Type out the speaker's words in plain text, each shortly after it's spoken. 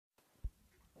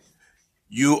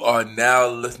You are now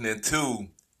listening to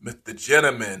Mr.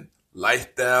 Gentleman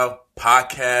Lifestyle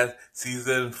Podcast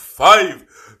Season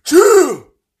 5. Chill!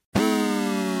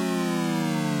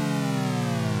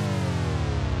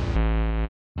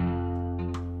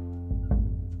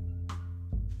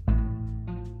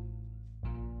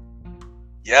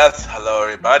 Yes, hello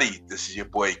everybody. This is your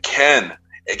boy Ken,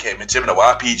 aka Mr. Gentleman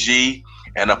of YPG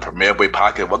and a Premier Boy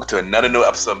Podcast. Welcome to another new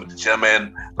episode of Mr.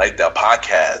 Gentleman Lifestyle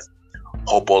Podcast.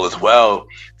 Hope all is well.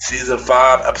 Season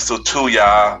 5, Episode 2,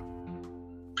 y'all.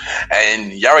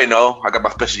 And y'all already know, I got my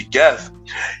special guest.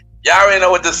 Y'all already know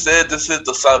what this is. This is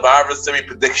the Survivor Series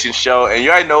prediction show. And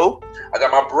you already know, I got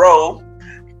my bro,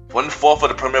 1/4 for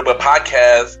the Premier Boy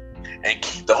Podcast, and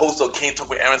the host of King Talk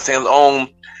with Aaron Sands'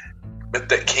 own,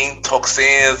 Mr. King Talk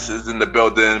Sands is in the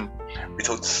building. We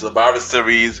talk the Survivor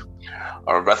Series,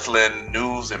 wrestling,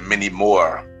 news, and many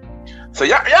more. So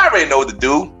y'all already know what to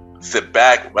do. Sit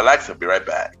back, relax, and be right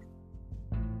back.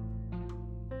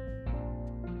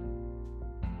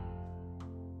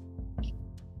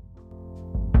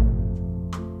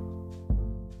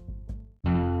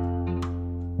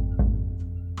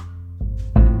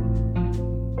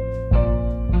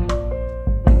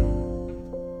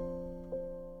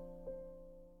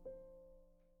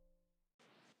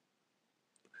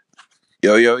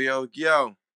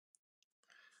 Yo.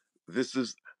 This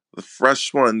is the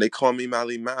fresh one. They call me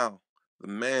Mally Mal, the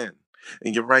man.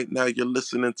 And you're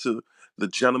listening to the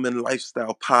Gentleman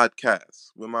Lifestyle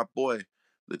Podcast with my boy,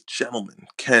 the gentleman,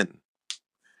 Ken.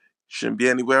 Shouldn't be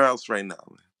anywhere else right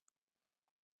now.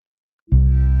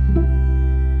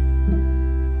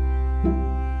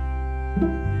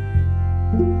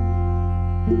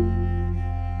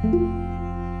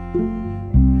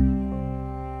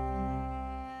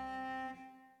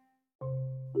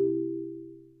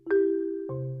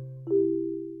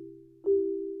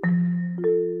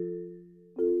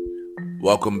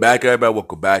 Welcome back, everybody.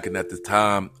 Welcome back. And at this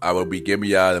time, I will be giving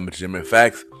y'all the Gentleman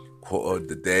Facts quote of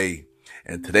the day.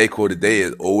 And today's quote of the day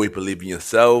is always believe in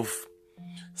yourself,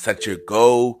 set your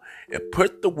goal, and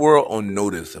put the world on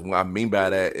notice. And what I mean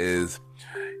by that is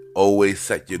always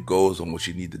set your goals on what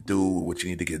you need to do, what you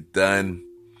need to get done,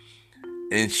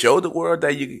 and show the world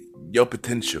that your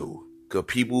potential. Because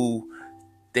people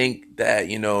think that,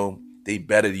 they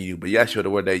better than you, but you gotta show the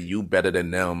world that you better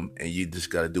than them, and you just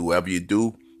gotta do whatever you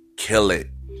do. Kill it.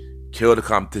 Kill the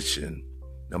competition,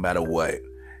 no matter what.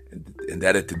 And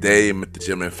that is today, Mr.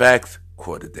 Gentleman Facts,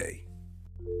 quote of the day.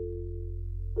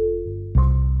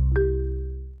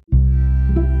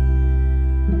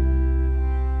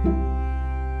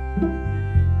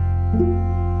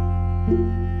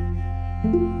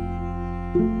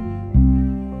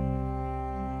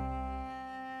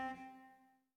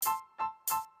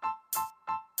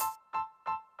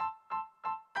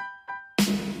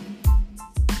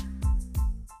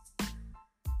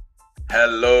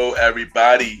 Hello,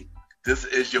 everybody. This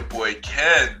is your boy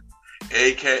Ken,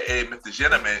 aka Mr.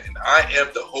 Gentleman, and I am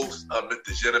the host of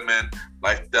Mr. Gentleman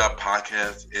Lifestyle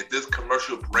Podcast. And this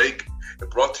commercial break is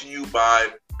brought to you by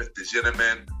Mr.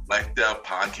 Gentleman Lifestyle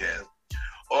Podcast.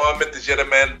 On Mr.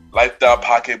 Gentleman Lifestyle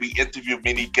Podcast, we interview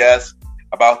many guests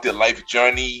about their life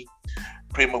journey,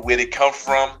 pretty much where they come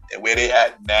from and where they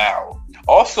at now.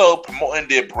 Also promoting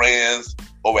their brands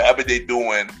or whatever they're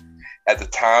doing at the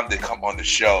time they come on the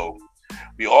show.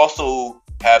 We also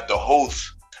have the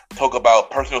host talk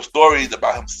about personal stories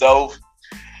about himself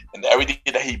and everything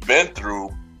that he's been through.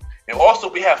 And also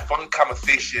we have fun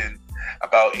conversation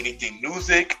about anything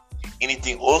music,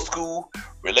 anything old school,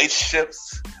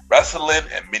 relationships, wrestling,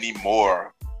 and many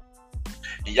more.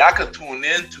 And y'all can tune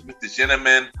in to Mr.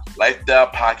 Gentleman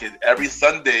Lifestyle Podcast every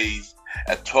Sundays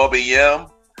at 12 a.m.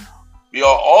 We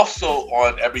are also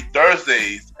on every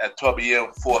Thursdays at 12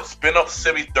 a.m. for Spin-Off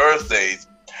Series Thursdays,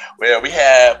 where we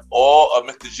have all of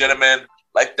Mr. Gentleman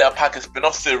Lifestyle Podcast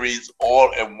spin-off series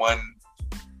all in one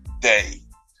day,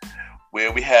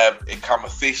 where we have a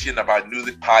conversation about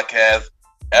music podcast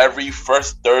every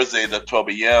first Thursday at 12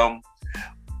 a.m.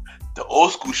 The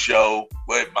Old School Show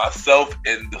with myself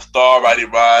and the Star Roddy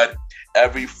Rod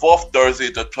every fourth Thursday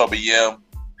at 12 a.m.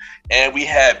 And we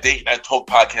have Date Night Talk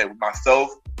Podcast with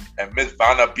myself and Miss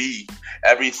Vanna B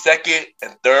every second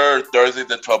and third Thursday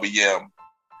at 12 a.m.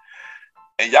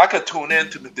 And y'all can tune in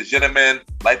to Mr. Gentleman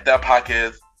Lifestyle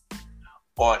Podcast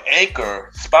on Anchor,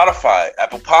 Spotify,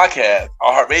 Apple Podcasts,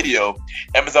 iHeartRadio,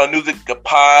 Amazon Music,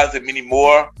 Pods, and many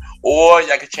more. Or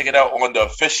y'all can check it out on the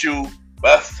official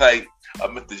website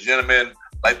of Mr. Gentleman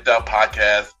Lifestyle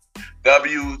Podcast,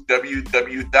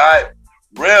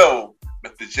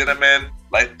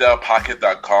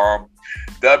 www.realmrgentlemanlifestylepodcast.com,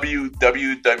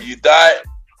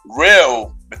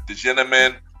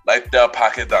 www.realmrgentlemanlifestylepodcast.com,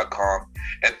 lifestylepodcast.com.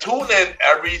 And tune in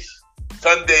every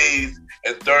Sundays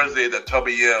and Thursdays at 12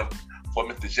 a.m. for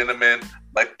Mr. Gentleman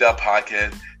Lifestyle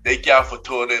Podcast. Thank y'all for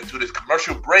tuning in to this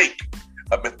commercial break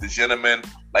of Mr. Gentleman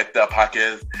Lifestyle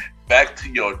Podcast. Back to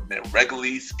your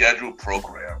regularly scheduled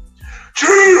program.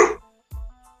 Cheers!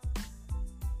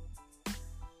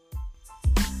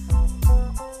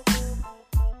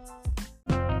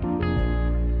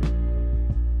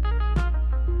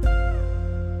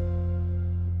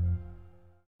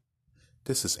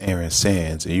 This is Aaron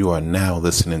Sands, and you are now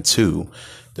listening to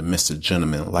the Mr.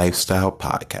 Gentleman Lifestyle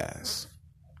Podcast.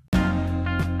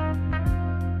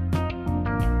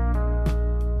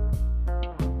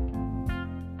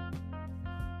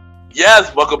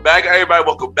 Yes, welcome back, everybody.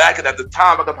 Welcome back. And at the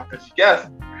time, I got my special guest.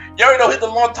 You already know he's a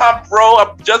long time bro.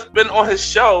 I've just been on his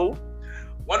show.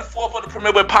 1/4 of the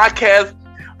Premier Way Podcast.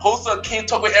 Host of King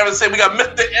Talk with Aaron Sands. We got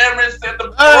Mr. Aaron Sands, the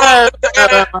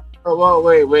bro.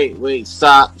 Wait.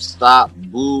 Stop.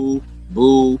 Boo.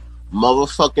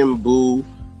 Motherfucking boo.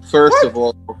 First of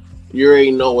all, you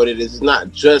already know what it is. It's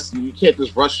not just, you can't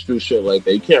just rush through shit like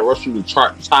that. You can't rush through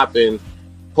the topping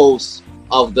posts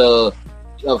of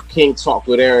King Talk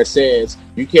with Aaron Sands.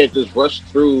 You can't just rush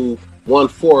through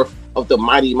 1/4 of the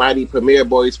Mighty Premier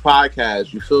Boys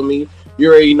podcast. You feel me? You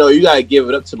already know you gotta give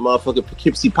it up to motherfucking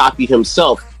Poughkeepsie Poppy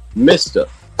himself, Mr.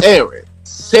 Aaron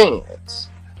Sands.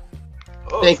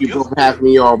 Thank you, bro, for having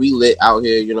me on. We lit out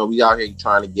here, we out here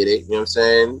trying to get it. You know what I'm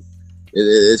saying?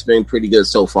 It's been pretty good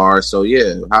so far. So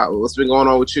yeah, what's been going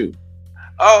on with you?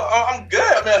 Oh, I'm good.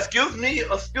 I mean,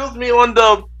 excuse me on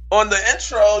the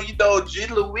intro. G.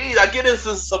 Louise. I get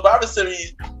into Survivor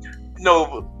Series,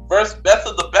 first best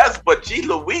of the best, but G.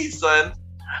 Louise, son,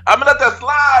 I'm gonna let that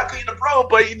slide, bro.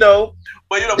 But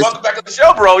welcome back on the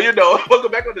show, bro.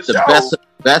 Welcome back on the show. The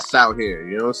best out here.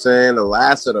 You know what I'm saying? The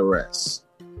last of the rest.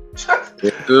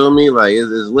 You feel me? Like it's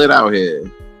lit out here.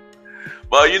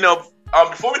 Well,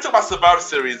 before we talk about Survivor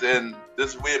Series and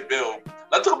this weird bill,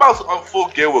 let's talk about Full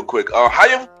Gear real quick.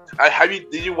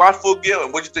 Did you watch Full Gear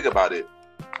and what'd you think about it?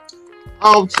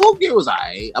 Full Gear was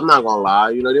alright. I'm not gonna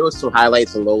lie. There was some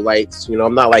highlights and lowlights.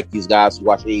 I'm not like these guys who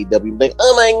watch AEW like,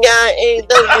 oh my god,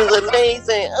 AEW is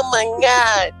amazing. Oh my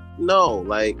god. No,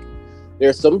 like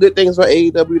there's some good things about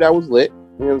AEW that was lit.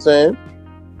 You know what I'm saying?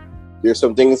 There's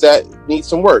some things that need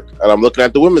some work, and I'm looking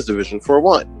at the women's division for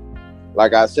one.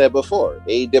 Like I said before,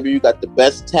 AEW got the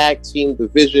best tag team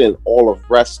division in all of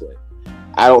wrestling.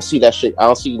 I don't see that shit. I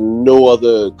don't see no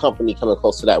other company coming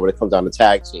close to that when it comes down to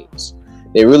tag teams.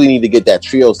 They really need to get that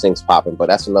trios things popping, but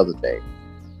that's another thing.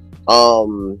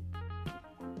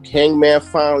 Hangman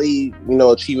finally,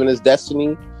 achieving his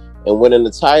destiny and winning the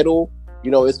title.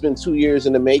 It's been 2 years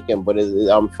in the making, but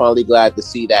I'm finally glad to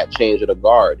see that change of the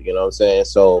guard. You know what I'm saying?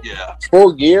 So, yeah.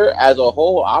 Full Gear as a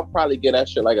whole, I'll probably get that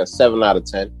shit like a 7 out of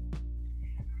 10.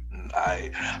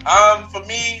 For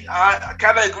me, I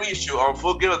kind of agree with you.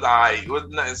 Full Gear was alright. It was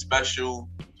nothing special.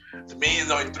 To me, it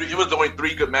was only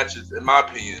three good matches, in my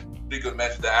opinion. 3 good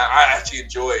matches that I actually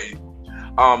enjoyed.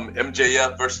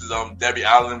 MJF versus Debbie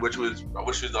Allen, which was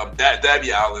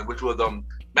Debbie Allen, which was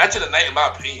match of the night in my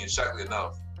opinion, shockingly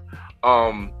enough.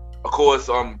 Of course,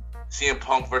 CM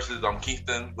Punk versus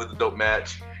Kingston was a dope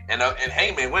match, and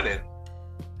Hangman winning.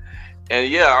 And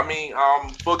yeah, I mean,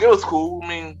 Full Gear was cool. I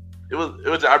mean, it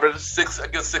was average 6, I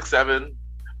guess 6, 7.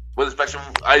 Was special.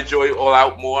 I enjoyed All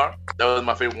Out more. That was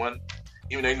my favorite one.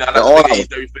 Even though you're not a big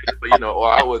favorite, but All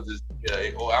Out was just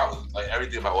All Out was like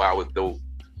everything about All Out was dope.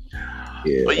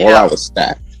 Yeah, but All Out was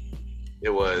stacked. It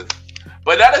was.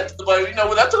 But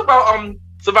when I talk about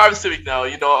Survivor Series now,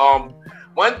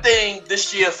 one thing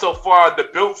this year so far, the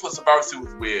build for Survivor Series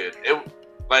was weird. It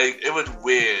was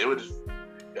weird. It was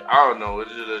I don't know.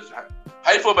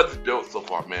 How you feel about this build so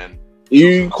far, man?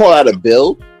 You call that a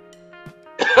build?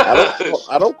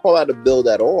 I don't call that a build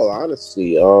at all,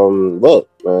 honestly. Look,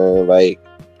 man, like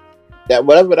that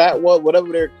whatever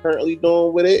they're currently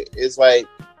doing with it is like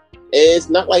it's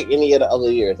not like any of the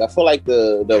other years. I feel like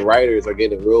the writers are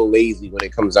getting real lazy when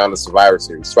it comes down to Survivor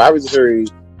Series. Survivor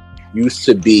Series used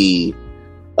to be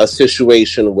a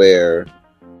situation where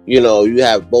you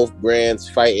have both brands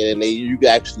fighting, and you can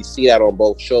actually see that on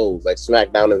both shows, like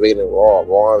SmackDown invading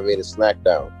Raw invaded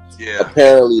SmackDown. Yeah.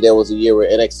 Apparently, there was a year where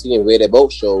NXT invaded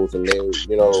both shows, and they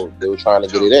were trying to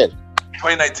get it in.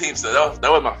 2019, so that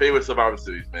was my favorite Survivor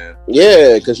Series, man.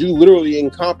 Yeah, because you literally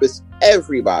encompass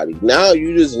everybody. Now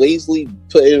you just lazily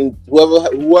put in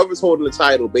whoever's holding the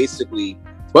title, basically.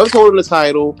 Whoever's holding the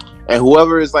title, and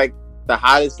whoever is like the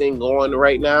hottest thing going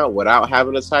right now without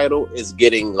having a title is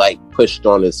getting like pushed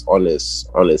on this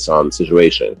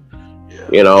situation.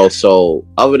 Yeah. So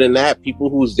other than that, people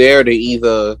who's there, they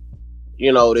either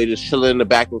they just chilling in the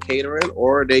back and catering,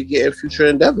 or they getting future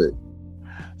endeavored.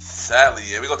 Sadly,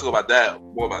 yeah, we're gonna talk about that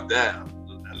more about that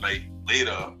like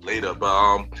later.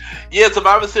 But yeah,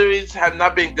 Survivor Series have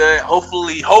not been good.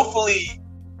 Hopefully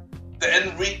the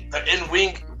end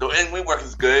ring work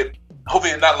is good.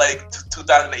 Hopefully not like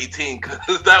 2018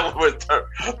 because that was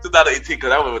 2018 because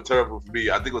that was terrible for me.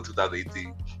 I think it was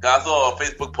 2018. I saw a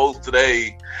Facebook post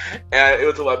today, and it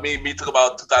was about me talking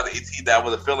about 2018 that I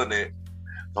wasn't feeling it.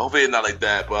 So hopefully it's not like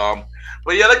that. But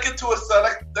yeah, let's get to it. So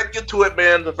let's get to it,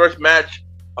 man. The first match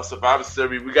of Survivor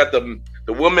Series, we got the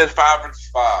women 5 versus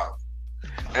 5,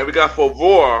 and we got for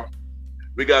Raw,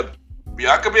 we got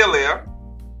Bianca Belair,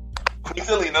 Queen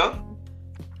Zelina,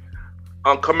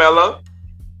 Carmella,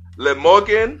 Liv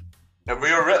Morgan, and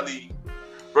Rhea Ripley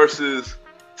versus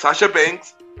Sasha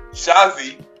Banks,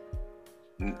 Shazzy,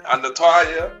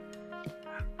 Natalya,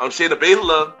 Shayna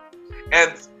Baszler,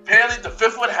 and apparently the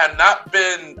fifth one had not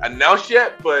been announced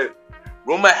yet, but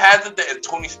rumor has it that it's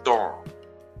Toni Storm.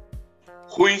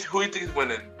 Who you think is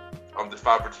winning the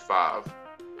 5 versus 5?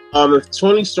 If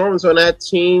Toni Storm is on that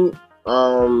team,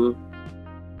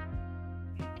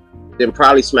 then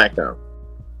probably SmackDown.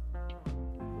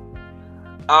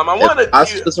 I want to. If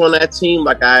Asuka's on that team,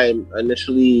 like I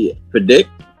initially predict,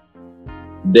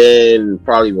 then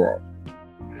probably Raw.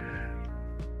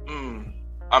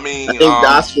 I think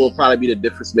Asuka will probably be the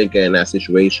difference maker in that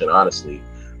situation, honestly.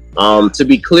 To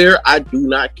be clear, I do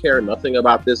not care nothing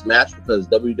about this match because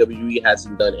WWE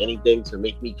hasn't done anything to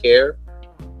make me care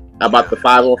about the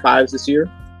 505s this year.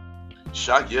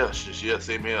 Yeah,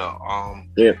 same here.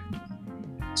 Yeah.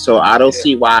 So I don't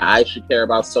see why I should care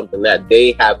about something that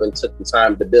they haven't took the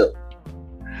time to build.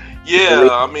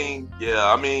 Yeah,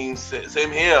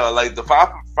 same here. Like the 5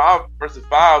 versus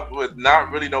 5 was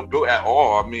not really no build at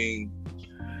all.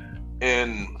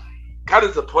 And kind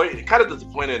of disappointed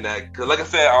in that because, like I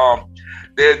said,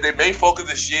 their main focus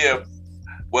this year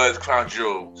was Crown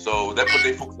Jewel, so they put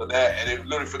their focus on that, and they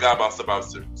literally forgot about Survivor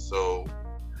Series. So,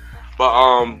 but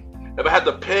if I had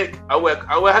to pick, I would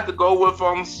have to go with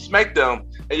SmackDown.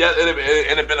 And yeah,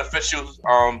 and it been official.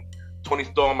 Toni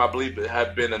Storm, I believe it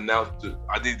had been announced.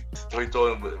 I think Toni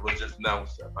Storm was just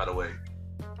announced, by the way.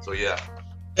 So yeah.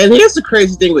 And here's the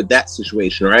crazy thing with that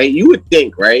situation, right? You would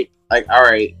think, right? Like, all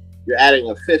right, you're adding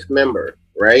a 5th member,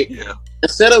 right? Yeah.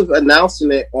 Instead of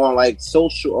announcing it on like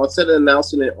social, or instead of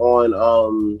announcing it on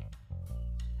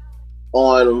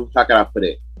how can I put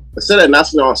it? Instead of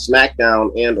announcing it on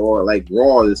SmackDown and or like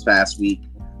Raw this past week,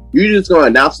 you're just going to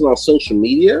announce it on social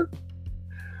media.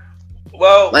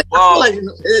 Well, I feel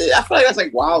like that's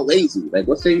like wild lazy. Like,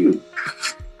 what say you?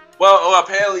 Well,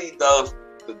 apparently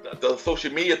the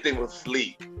social media thing was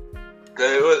leaked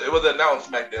because it was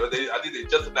announced back there. I think they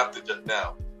just announced it just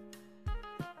now.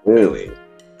 Really?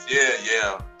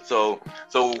 Yeah. So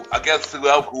I guess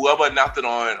whoever announced it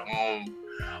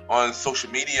on social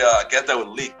media, I guess that was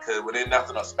leaked because when they announced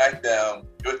it on SmackDown,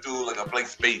 it was through like a blank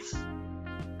space.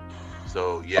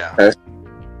 So yeah. Okay.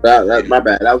 That's my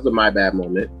bad. That was my bad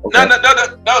moment. Okay. No.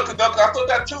 Cause I thought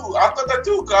that too.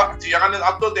 To be honest,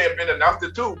 I thought they had been announced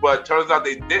it too, but turns out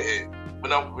they didn't.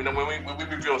 When we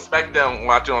review on SmackDown,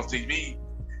 watching on TV,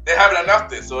 they haven't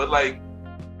announced it. So it's like,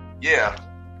 yeah.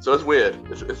 So it's weird.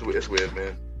 It's weird,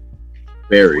 man.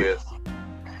 Very weird.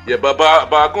 Yeah, but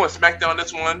going SmackDown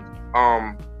this one,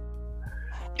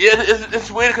 yeah, it's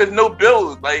weird because no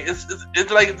build. Like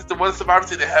it's like it's the one Survivor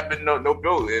Series that have been no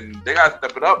build, and they gotta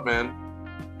step it up, man.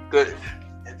 Good.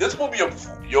 This will be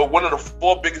your one of the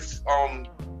 4 biggest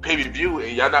pay-per-view,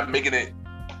 and y'all not making it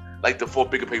like the 4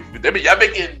 bigger pay-per-view. Y'all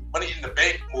making Money in the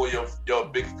Bank for your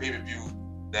biggest pay-per-view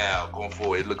now going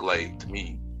forward. It look like to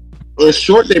me. In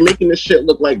short, they're making this shit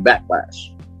look like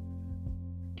Backlash.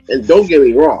 And don't get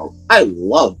me wrong, I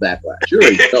love Backlash. You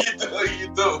already know.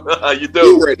 You do.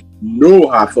 You already know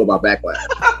how I feel about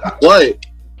Backlash. But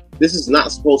this is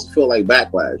not supposed to feel like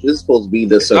Backlash. This is supposed to be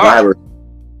the Survivor.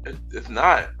 It's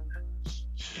not.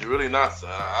 It's really not,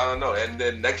 son. I don't know. And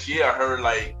then next year, I heard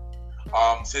like,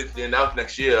 since they announced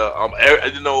next year, all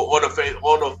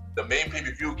the main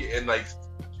pay-per-view getting like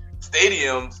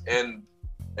stadiums and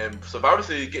Survivor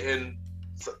Series getting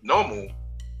normal.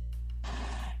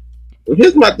 Well,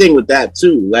 here's my thing with that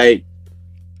too. Like,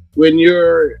 when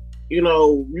you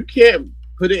can't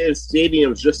put it in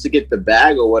stadiums just to get the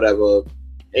bag or whatever,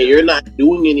 and you're not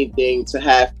doing anything to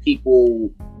have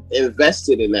people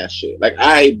invested in that shit. Like,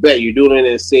 I bet you're doing it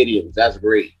in stadiums. That's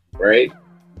great, right?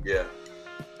 Yeah.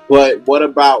 But what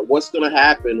about what's going to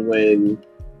happen when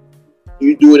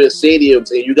you do it in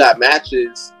stadiums and you got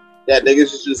matches that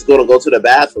niggas is just going to go to the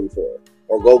bathroom for,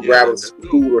 or go grab some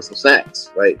food or some snacks?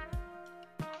 Like,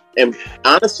 and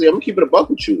honestly, I'm going to keep it a buck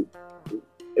with you.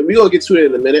 and we gonna get to it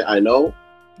in a minute, I know,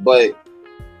 but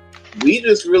we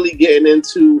just really getting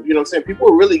into, you know what I'm saying? People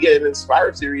are really getting into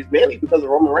Survivor Series mainly because of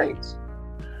Roman Reigns.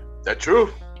 That's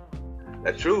true.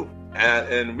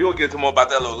 And we'll get to more about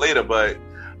that a little later, but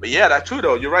yeah, that's true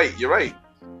though. You're right.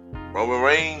 Roman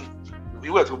Reigns. We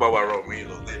will talk about Roman Reigns a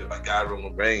little later. My guy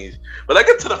Roman Reigns. But let's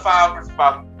get to the 5 versus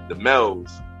 5, the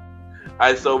males. All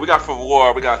right, so we got for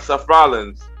War. We got Seth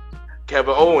Rollins,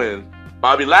 Kevin Owens,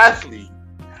 Bobby Lashley,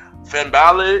 Finn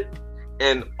Balor,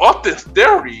 and Austin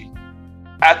Theory.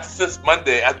 After this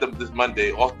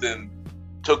Monday, Austin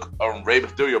took Rey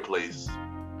Mysterio place.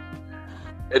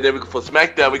 And then for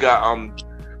SmackDown, we got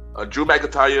Drew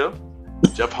McIntyre,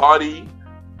 Jeff Hardy,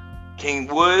 King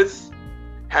Woods,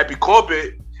 Happy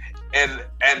Corbin, and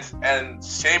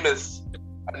Sheamus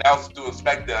announced to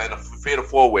SmackDown in a fatal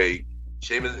 4-way.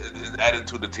 Sheamus is added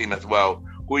to the team as well.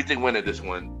 Who do you think winning this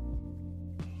one?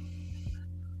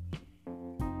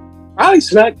 Probably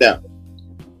SmackDown.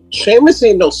 Sheamus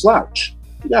ain't no slouch.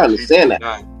 You gotta understand that.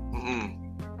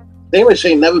 Sheamus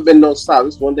ain't never been no slouch.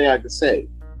 That's one thing I can say.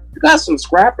 You got some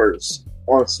scrappers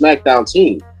on SmackDown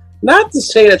team. Not to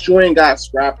say that you ain't got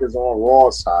scrappers on Raw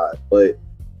side, but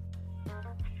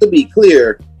to be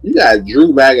clear, you got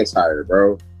Drew McIntyre,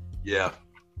 bro. Yeah.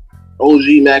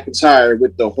 OG McIntyre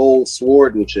with the whole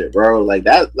sword and shit, bro. Like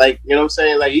that, like, you know what I'm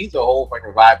saying? Like, he's a whole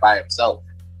fucking vibe by himself.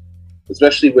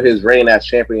 Especially with his reign as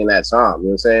champion that time. You know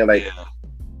what I'm saying? Like,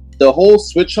 the whole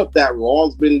switch up that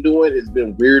Raw's been doing has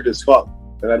been weird as fuck.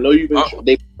 And I know they've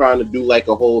been trying to do like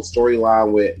a whole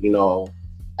storyline with, you know,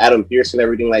 Adam Pearce and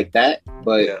everything like that.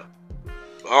 But,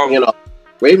 you know,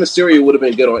 Rey Mysterio would have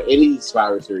been good on any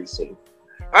Survivor Series team.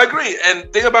 I agree.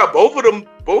 And think about both of them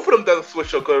doesn't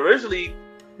switch up. Because originally,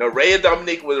 Rey and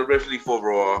Dominic was originally for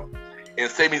Raw.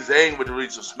 And Sami Zayn was originally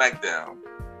for SmackDown.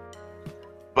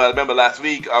 But I remember last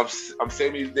week,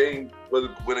 Sami Zayn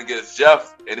went against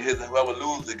Jeff, and whoever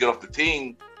lose to get off the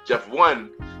team, Jeff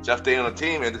won. Jeff stayed on the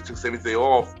team, and they took Sami Zayn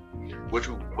off, which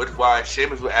why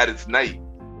Sheamus was added tonight.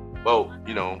 Well,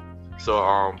 you know, so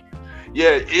and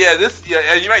you're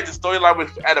right. The storyline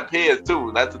with Adam Pearce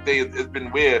too. That's the thing. It's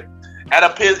been weird.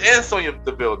 Adam Pearce and Sonya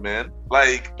Deville, man.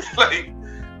 Like,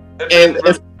 and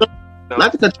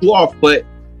not to cut you off, but.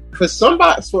 For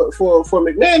somebody, for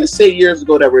McMahon to say years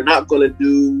ago that we're not going to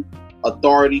do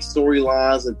authority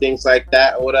storylines and things like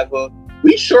that or whatever,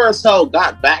 we sure as hell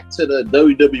got back to the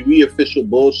WWE official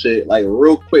bullshit like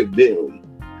real quick, didn't we?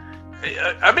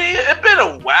 I mean, it's been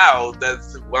a while. They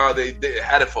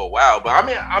had it for a while, but I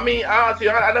mean, honestly,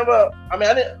 I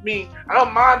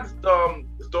don't mind the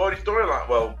storyline.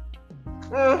 Well,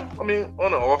 on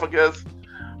and off, I guess.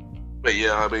 But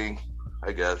yeah,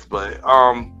 I guess, but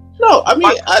No, I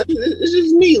mean, it's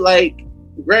just me. Like,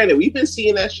 granted, we've been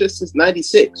seeing that shit since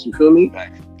 '96. You feel me?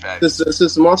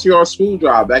 Since Montreal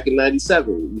Screwdriver back in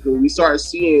 '97. We started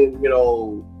seeing, you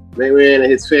know, McMahon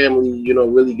and his family, you know,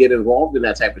 really get involved in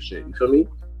that type of shit. You feel me?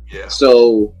 Yeah.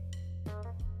 So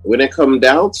when it comes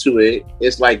down to it,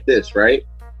 it's like this, right?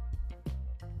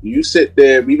 You sit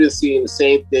there. We've been seeing the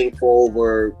same thing for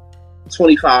over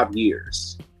 25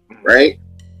 years, right?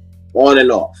 On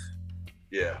and off.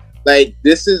 Yeah. Like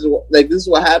this is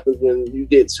what happens when you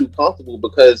get too comfortable,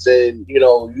 because then, you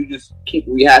know, you just keep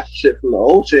rehashing shit from the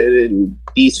old shit, and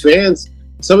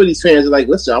some of these fans are like,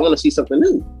 listen, I want to see something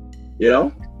new, you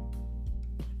know?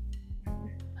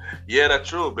 Yeah, that's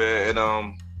true, man.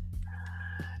 And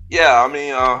yeah, I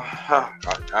mean, I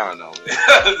don't know, man.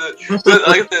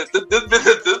 Like I said,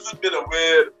 this has been a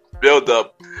weird build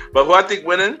up, but who I think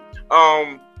winning,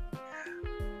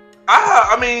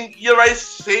 I mean, you're right.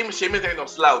 Sheamus ain't no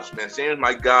slouch, man. Sheamus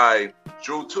my guy.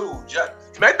 Drew too.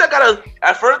 SmackDown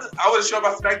at first I wasn't sure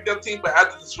about SmackDown team, but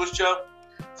after the switch up,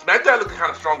 SmackDown looking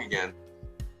kind of strong again.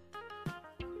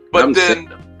 But but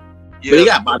he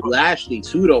got Bobby Lashley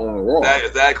too though on Raw.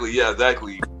 Exactly.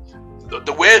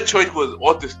 The weird choice was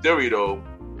Austin Theory though.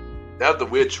 That was the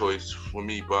weird choice for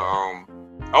me. But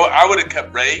I would have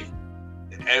kept Rey.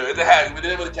 And if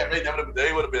they would have kept Rey,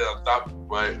 they would have been unstoppable,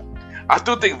 right? I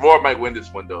still think Raw might win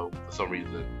this one though, for some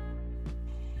reason.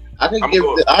 I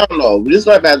don't know. This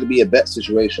might have to be a bet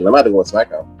situation. I might have to go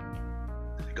SmackDown.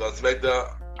 Go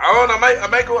SmackDown. I don't know. I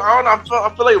might go. I don't know. I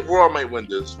feel like Raw might win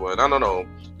this one. I don't know.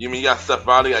 You mean you got Seth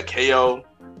Rollins, you got KO?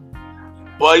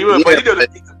 Well, the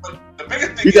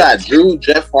biggest thing. You got Drew,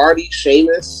 Jeff Hardy,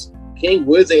 Sheamus, King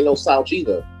Woods ain't no slouch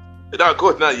either. No, of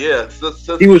course not. Yeah,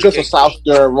 he was just a slouch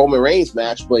during Roman Reigns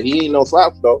match, but he ain't no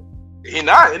slouch though. He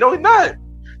not. You know, he not.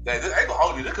 I ain't gonna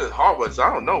hold you. Look at Harvard. So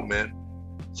I don't know, man.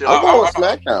 I'm going with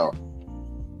SmackDown.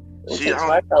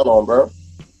 SmackDown on, bro.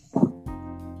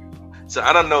 So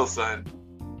I don't know, son.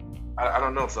 I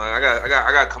don't know, son. I got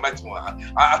to come back to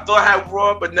one. I thought I had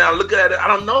Raw, but now look at it. I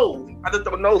don't know. I just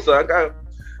don't know, son.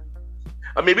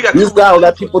 We got. You just gotta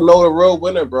let people know the real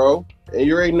winner, bro. And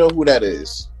you already know who that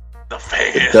is. The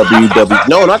fans. The WWE.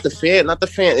 No, not the fan. Not the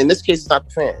fan. In this case, it's not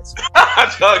the fans. Okay.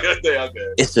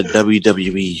 It's the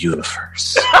WWE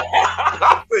universe.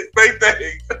 Same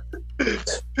thing.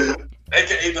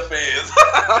 AKA the fans.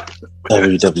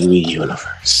 WWE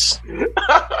universe.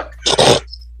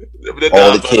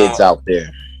 All the kids out there.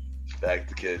 Back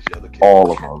to kids, the kids.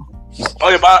 All of them. Oh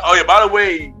yeah. By the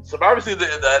way, Survivor Season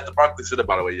at the Barclays Center.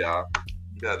 By the way, y'all.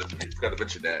 We forgot to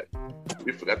mention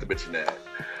that.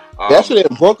 That shit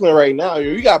in Brooklyn right now.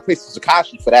 You got to pay some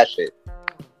Takashi for that shit.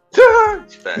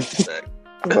 Fact.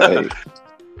 Right.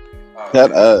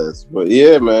 That us, but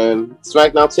yeah, man.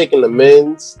 SmackDown taking the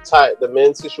men's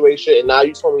situation, and now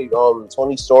you told me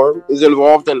Toni Storm is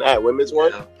involved in that women's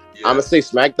one. Yeah. I'm gonna say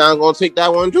SmackDown gonna take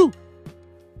that one too.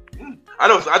 I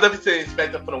know. I definitely say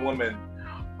SmackDown for the women.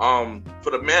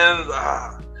 For the men,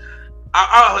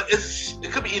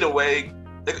 it could be either way.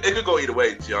 It could go either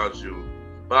way, to be honest with you.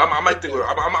 But I might think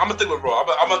I'm gonna think with Raw.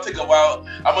 I'm gonna take a while.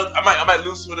 I might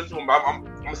lose to this one. But I'm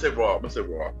gonna say Raw. I'm gonna say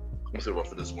Raw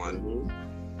for this one. Mm-hmm.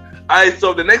 All right,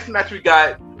 so the next match we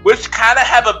got, which kind of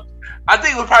I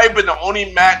think it would probably been the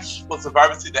only match for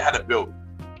Survivor Series that had a build.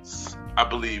 I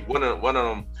believe one of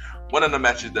the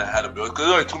matches that had a build, because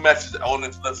there were only two matches on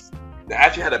this list that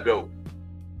actually had a build,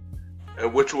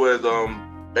 which was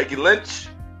Becky Lynch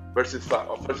versus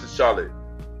Charlotte.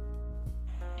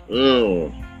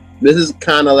 This is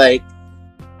kind of like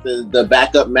the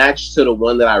backup match to the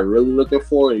one that I'm really looking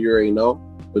for, and you already know.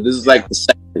 But this is like the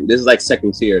second. This is like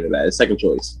second tier to that. It's second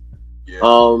choice. Yeah.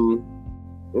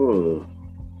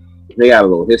 They got a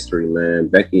little history, man.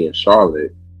 Becky and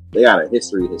Charlotte, they got a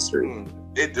history.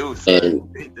 They do, and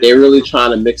they're really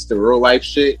trying to mix the real life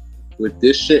shit with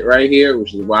this shit right here,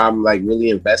 which is why I'm like really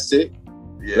invested.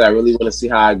 Yeah. I really want to see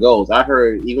how it goes. I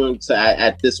heard even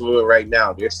at this moment right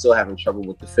now, they're still having trouble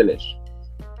with the finish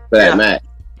for that match.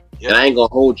 Yeah. And I ain't gonna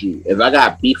hold you. If I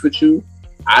got beef with you,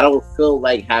 I don't feel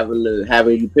like having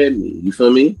you pin me. You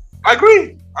feel me? I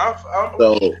agree.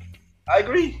 I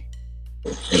agree.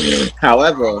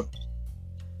 However,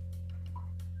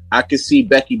 I could see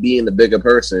Becky being the bigger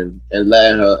person and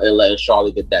letting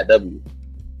Charlotte get that W.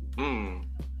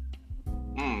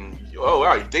 Oh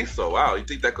wow, you think so? Wow, you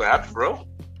think that could happen, bro?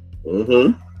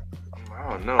 Mm-hmm. I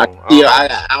don't know. I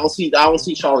don't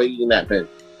see Charlotte eating that pin.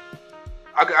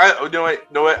 You know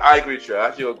what? I agree with you. I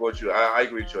actually will go with you. I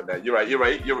agree with you on that. You're right.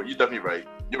 You're definitely right.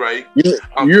 You're right. You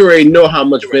already know how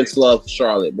much Vince loves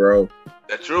Charlotte, bro.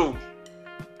 That's true.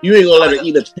 You ain't gonna let her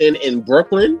eat a pin in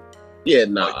Brooklyn? Yeah,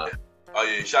 nah. Oh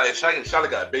yeah.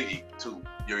 Charlotte got a big ego too.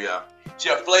 Yeah. She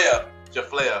a flair.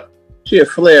 She a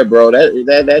flair, bro.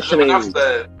 That shit ain't...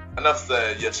 Enough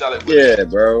said. Yeah, Charlotte. Yeah,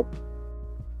 bro.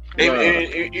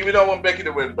 Even though I want Becky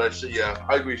to win, but yeah,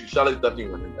 I agree. Charlotte's definitely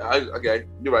winning. Okay,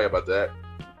 you're right about that.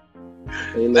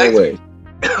 Ain't no way.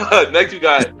 Next, you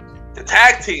got the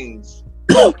tag teams: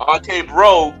 RK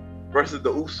Bro versus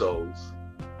the Usos.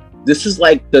 This is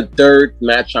like the third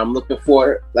match I'm looking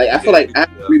for. Like I feel like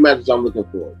after 3 matches I'm looking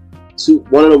for.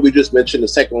 One of them we just mentioned. The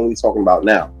second one we talking about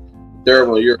now. The third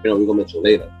one we're gonna mention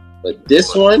later. But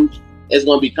this one is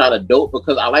gonna be kind of dope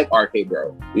because I like RK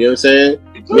Bro. You know what I'm saying?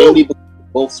 Mainly because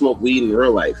both smoke weed in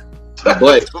real life,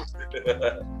 but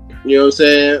you know what I'm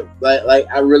saying. Like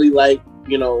I really like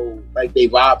like they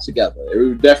vibe together.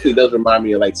 It definitely does remind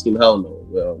me of like Team Hell No.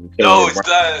 It's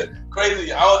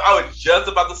crazy. I was just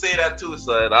about to say that too,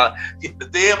 son. The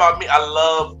thing about me, I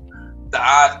love the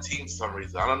odd teams for some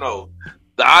reason. I don't know.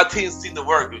 The odd teams seem to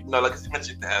work. Like you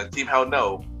mentioned, Team Hell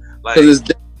No. Like, because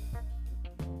it's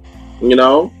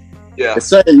it's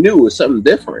something new. It's something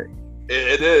different.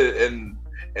 It is,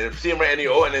 and seeing Randy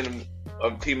Orton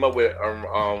and team up with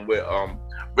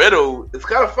Riddle, it's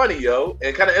kind of funny, yo,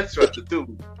 and kind of interesting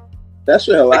too. That's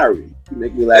hilarious. You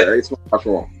make me laugh every time I watch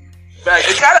wrong. Fact,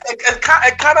 it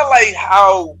kind of like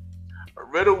how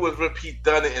Riddle was with Pete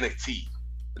Dunne in NXT.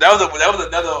 That was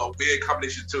another weird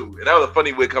combination too, and that was a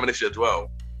funny weird combination as well.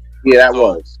 Yeah, that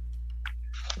was.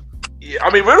 Yeah,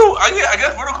 I mean Riddle. I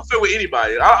guess Riddle can fit with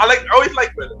anybody. I always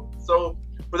like Riddle. So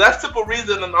for that simple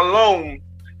reason alone,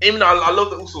 even though I love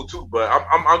the Uso too, but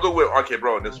I'm good with RK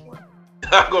Bro in this one.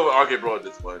 I'm going with RK Bro in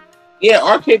this one.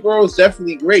 Yeah, RK Bro is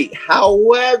definitely great.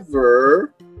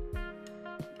 However,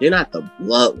 they're not the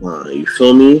bloodline. You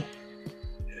feel me?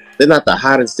 They're not the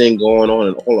hottest thing going on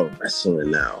in all of wrestling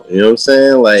now. You know what I'm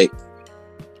saying? Like,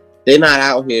 they're not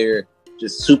out here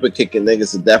just super kicking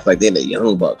niggas to death like they're the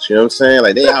Young Bucks. You know what I'm saying?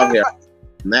 Like, they out here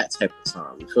in that type of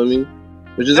time. You feel me?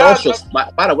 Which is also,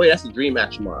 by the way, that's the dream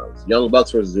match tomorrow. Young Bucks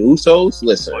versus the Usos.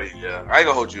 Listen, oh yeah, I ain't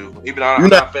gonna hold you. Even though you're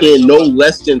not getting no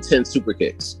less than 10 super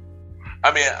kicks.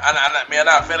 I mean, I'm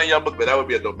not a fan of Young Bucks, but that would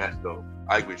be a dope match, though.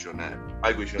 I agree with you on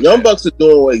that. Young Bucks are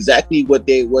doing exactly what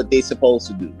they supposed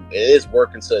to do. It is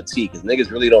working to a T because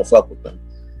niggas really don't fuck with them.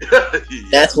 Yeah.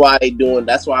 That's why I feel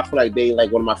like they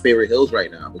like one of my favorite heels right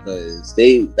now because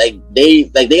they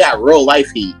got real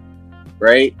life heat,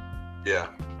 right? Yeah.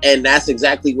 And that's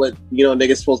exactly what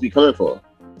niggas supposed to be coming for.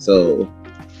 So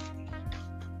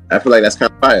I feel like that's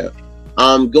kind of fire.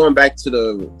 Going back to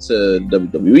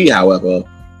WWE, however,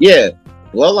 yeah,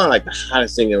 Bloodline like the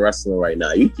hottest thing in wrestling right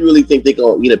now. You really think they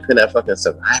gonna eat a pin at fucking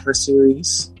Survivor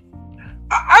Series?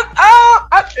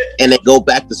 And then go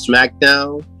back to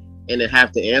SmackDown and then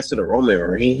have to answer to Roman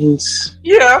Reigns?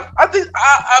 Yeah, I think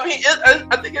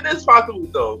I think it is possible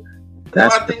though.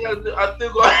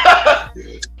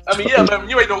 I mean, yeah, man,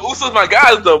 you ain't no Usos my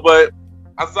guys though, but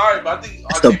I'm sorry, but I think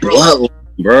it's the bloodline,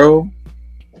 bro.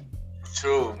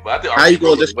 True, but I think how you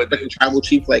gonna disrespect the tribal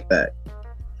chief like that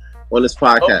on this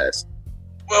podcast?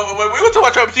 Well, we were talking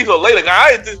about tribal chief later.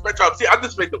 I didn't disrespect tribal chief. I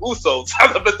disrespect the Usos.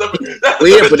 Well,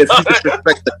 yeah, but if you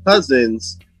disrespect the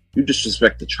cousins, you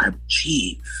disrespect the tribal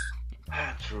chief.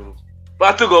 True,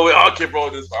 but I still go with RK Bro.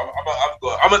 This I'm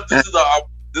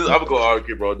gonna go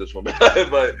RK Bro this one,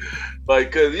 but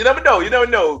because you never know.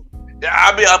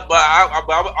 I mean,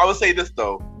 I would say this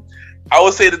though. I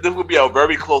would say that this would be a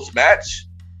very close match.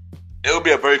 It would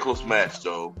be a very close match,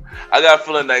 though. I got a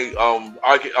feeling like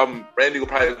Randy will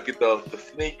probably get the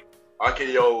sneak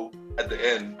RKO at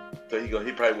the end, so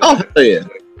he probably will. Oh yeah,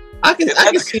 I can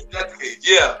see.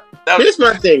 Yeah. Here's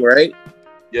my thing, right?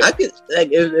 Yeah. I could like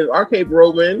if RK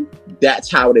Bro win,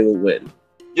 that's how they would win.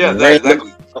 Yeah,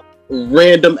 exactly.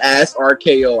 Random ass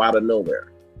RKO out of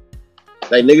nowhere.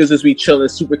 Like niggas just be chilling,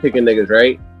 super kicking niggas,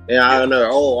 right? And I don't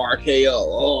know,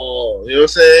 RKO, you know what I'm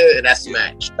saying? And that's the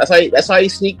match. That's how you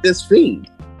sneak this Fiend.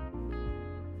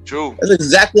 True. That's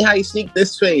exactly how you sneak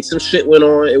this Fiend. Some shit went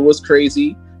on, it was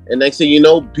crazy, and next thing you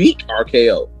know, beat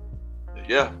RKO.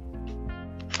 Yeah.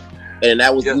 And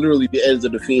that was literally the end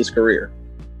of the Fiend's career.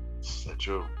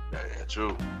 True. Yeah,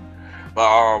 true. But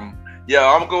I'm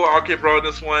gonna go with RK Bro in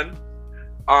this one.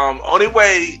 Only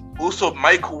way Uso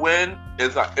might win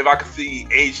is if I could see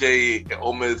AJ and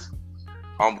Omos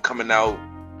coming out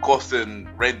costing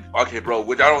RK Bro,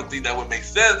 which I don't think that would make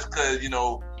sense because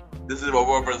this is a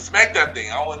Raw versus SmackDown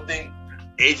thing. I wouldn't think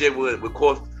AJ would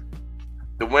cost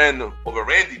the win over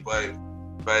Randy, but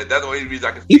that's the only reason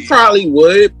I can see. He probably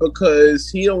would because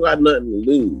he don't got nothing to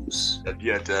lose.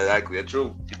 Yeah, exactly. That's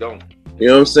true. He don't. You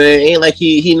know what I'm saying? Ain't like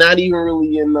he not even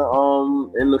really in the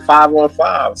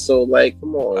 5-on-5. So like,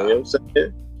 come on, you know what I'm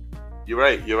saying? You're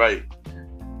right.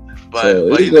 But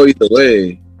it can go either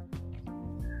way.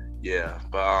 Yeah,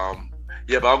 but I'll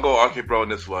go RK Bro in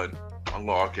this one.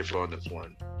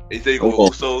 You say you go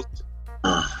Usos?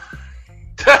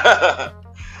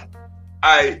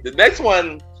 Alright, the next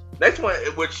one,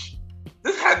 which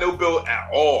this had no build at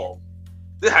all.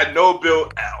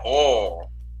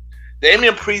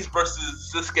 Damian Priest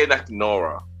versus Shinsuke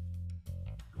Nakamura.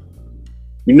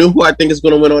 You know who I think is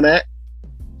going to win on that?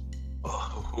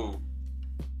 Who?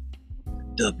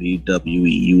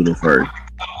 WWE Universe.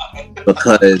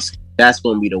 Because that's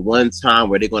going to be the one time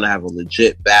where they're going to have a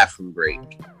legit bathroom break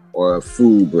or a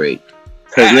food break.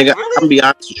 Because, nigga, I'm going to be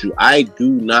honest with you. I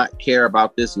do not care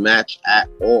about this match at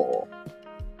all.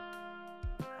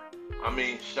 I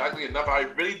mean, shockingly enough, I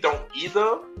really don't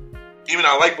either. Even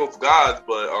I like both guys,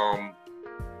 but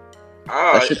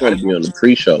that shit going to be on the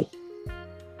pre-show.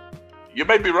 You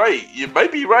might be right.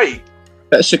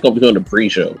 That shit going to be on the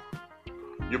pre-show.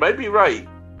 You might be right.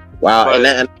 Wow,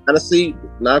 and honestly,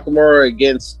 Nakamura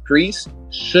against Priest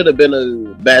should have been a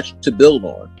match to build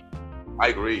on. I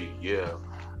agree, yeah.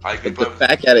 But the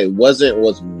fact that it wasn't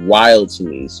was wild to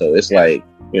me. So it's like,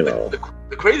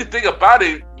 The crazy thing about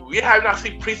it, we have not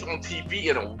seen Priest on TV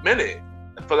in a minute.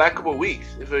 For the last couple of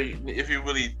weeks, if you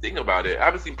really think about it. I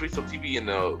haven't seen Priest on TV in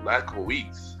the last couple of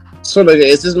weeks. So,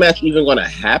 is this match even going to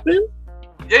happen?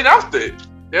 They announced it.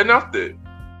 They've been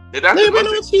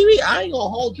on TV. I ain't gonna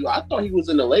hold you. I thought he was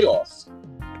in the layoffs.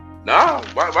 Nah,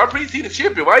 why Priest the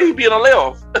champion? Why he be in a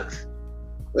layoff?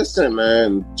 Listen,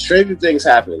 man, stranger things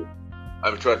happen.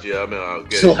 I'm trust you. I mean,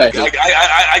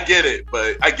 I get it,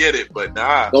 but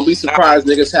nah. Don't be surprised,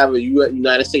 niggas have a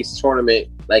United States tournament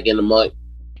like in a month,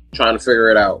 trying to figure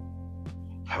it out.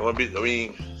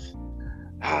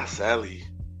 Sadly,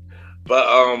 but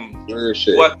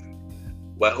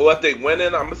who I think winning?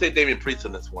 I'm gonna say Damian Priest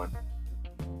in this one.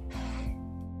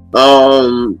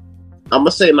 I'm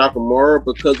gonna say Nakamura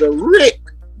because of Rick.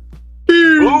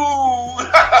 Ooh.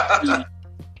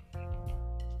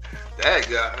 Dang,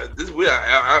 this is weird.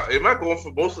 Am I going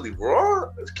for mostly Raw?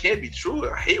 This can't be true.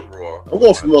 I hate Raw. I'm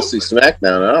going for mostly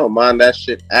SmackDown. I don't mind that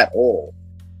shit at all.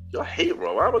 Y'all hate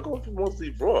Raw. Why am I going for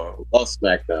mostly Raw? I love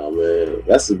SmackDown, man.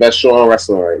 That's the best show on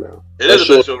wrestling right now. It is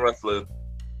the best show on wrestling.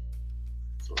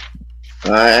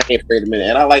 I ain't afraid of a minute.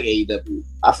 And I like AEW.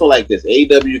 I feel like this.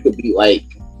 AEW could be like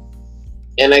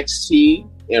NXT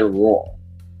and Raw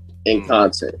in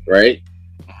content, right?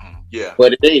 Yeah.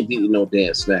 But it ain't beating no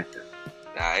damn SmackDown.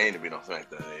 Nah, I ain't beating no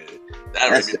SmackDown. That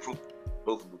already been proved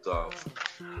multiple times.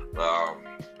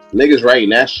 Niggas writing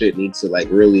that shit need to like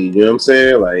really, you know what I'm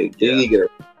saying? Like, they need to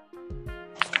get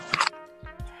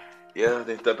Yeah,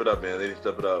 they step it up, man. They need to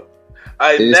step it up. All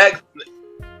right, next.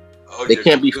 They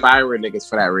can't be firing niggas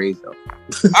for that raise, though.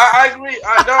 I agree.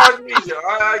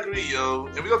 I agree, yo.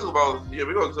 And we're gonna talk about that.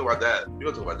 We're gonna talk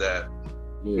about that.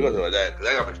 We're gonna talk about that because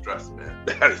I got me stressed, man.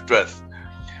 I got me stressed.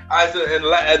 All right, so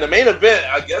and the main event,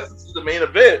 I guess this is the main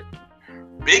event.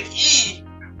 Big E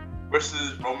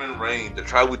versus Roman Reigns, the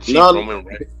Tribal Chief Roman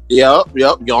Reigns. Yep.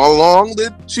 Y'all long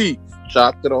the chief.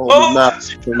 Shout to the whole mouth.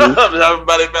 Shout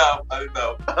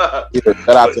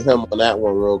out to him on that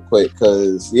one real quick,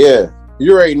 because you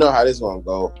already know how this is gonna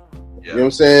go. You know what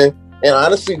I'm saying? And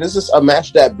honestly, this is a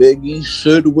match that Big E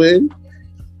should win.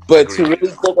 But to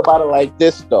really think about it like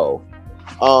this, though,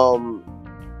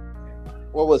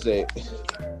 what was it?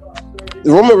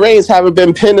 Roman Reigns haven't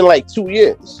been pinned in like 2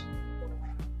 years.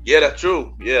 Yeah, that's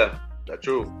true. Yeah, that's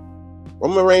true.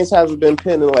 Roman Reigns hasn't been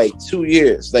pinned in like 2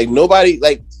 years. Like, nobody,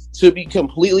 like, to be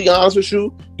completely honest with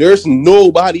you, there's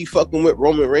nobody fucking with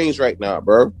Roman Reigns right now,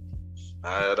 bro.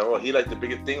 I don't know. He like the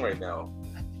biggest thing right now.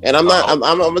 And I'm not. I'm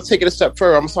gonna take it a step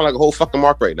further. I'm gonna sound like a whole fucking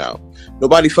mark right now.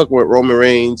 Nobody fucking with Roman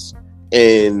Reigns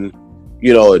in,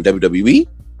 in WWE,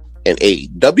 and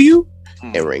AEW,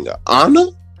 and Ring of Honor,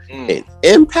 and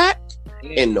Impact,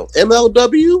 and no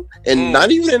MLW, and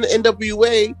not even in the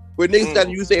NWA, where niggas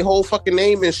gotta use their whole fucking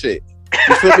name and shit.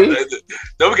 You feel me?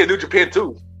 Then we get New Japan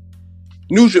too.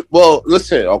 Well,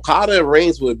 listen, Okada and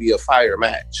Reigns would be a fire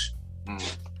match.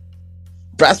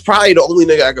 That's probably the only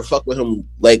nigga I can fuck with him,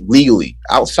 like, legally.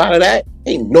 Outside of that,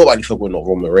 ain't nobody fuck with no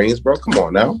Roman Reigns, bro. Come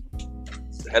on now.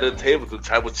 Head of the table to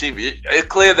Tribal Chief. It's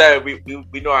clear that we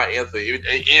know our answer. And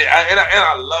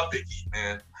I love Big E,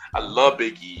 man. I love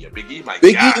Big E. Big E, my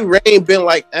Big guy. E Reign been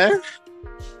like, The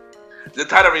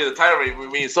title reign. I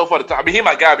mean, so far, he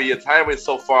my guy, but the title reign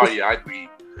so far, I agree.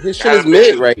 His shit is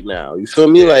mid right now. You feel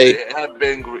me? Like, it haven't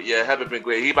been great. Yeah, it haven't been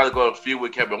great. He about to go on a feud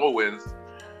with Kevin Owens,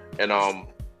 and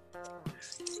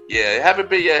it haven't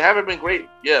been great.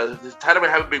 Yeah, his title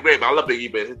reign haven't been great. But I love Big E,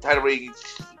 but his title reign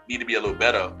need to be a little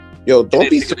better. Yo, don't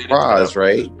be surprised,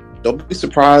 right? Don't be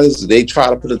surprised they try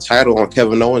to put a title on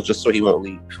Kevin Owens just so he won't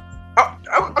leave.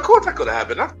 Of course that could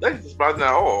happen. That's not surprising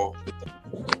at all.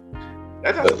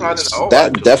 That's not surprising at all.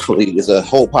 That definitely is a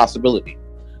whole possibility.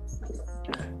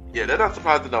 Yeah, that's not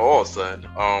surprising at all, son.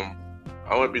 I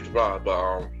wouldn't be surprised,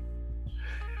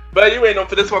 but you ain't know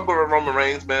for this one. Go with Roman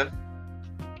Reigns, man.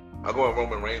 I'll go with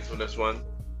Roman Reigns for this one.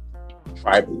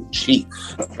 Tribal Chief.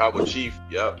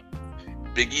 Yep.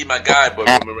 Big E, my guy, but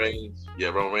Roman Reigns. Yeah,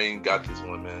 Roman Reigns got this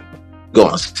one, man.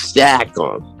 Gonna stack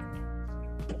on.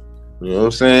 You know what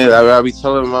I'm saying? I be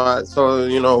telling used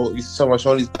to tell my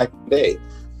shorties back in the day,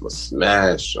 I'm gonna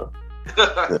smash them.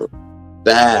 Stack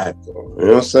on. You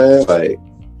know what I'm saying? Like,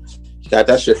 you got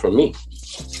that shit from me.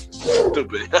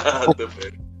 Stupid.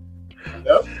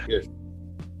 Yep. Good.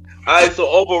 All right, so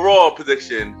overall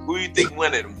prediction, who do you think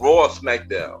winning, Raw or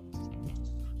SmackDown?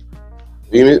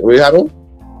 We have them?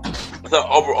 So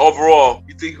overall,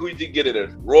 who you think get it?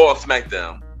 Raw or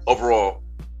SmackDown? Overall,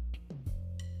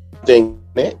 think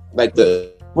that like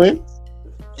the win?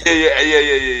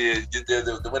 Yeah.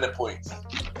 The winning points.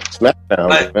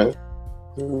 SmackDown, man.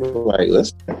 Like,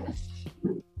 listen,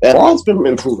 and Raw's been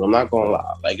improved. I'm not gonna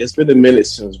lie. Like, it's been a minute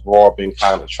since Raw been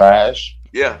kind of trash.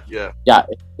 Yeah.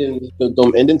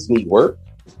 The endings need work,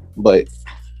 but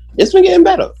it's been getting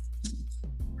better.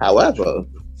 However,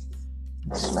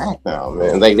 SmackDown,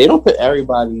 man, like, they don't put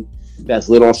everybody that's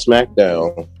lit on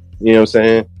SmackDown, you know what I'm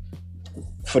saying,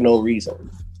 for no reason.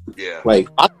 Yeah. Like,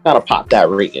 I gotta pop that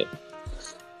rating.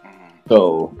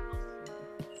 So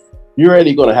you're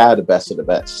already gonna have the best of the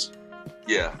best.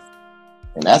 Yeah.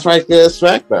 And that's right there at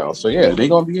SmackDown. So yeah, they're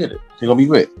gonna be in it. They're gonna be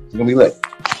lit. They're gonna be lit.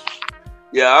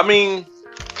 Yeah, I mean,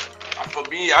 for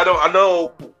me, I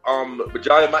know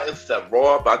majority of my interest at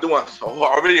Raw, but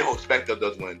I really hope SmackDown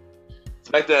does win.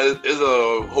 SmackDown is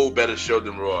a whole better show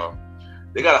than Raw.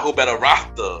 They got a whole better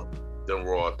roster than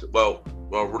Raw. Well,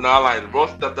 not lying. Raw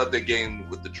stepped up their game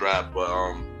with the draft, but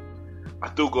I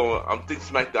think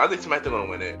SmackDown gonna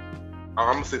win it.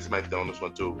 I'm gonna say SmackDown on this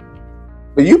one too.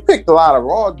 But you picked a lot of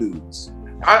Raw dudes.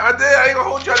 I did. I ain't gonna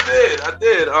hold you. I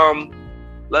did.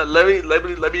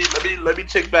 Let me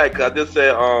check back. I just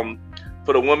said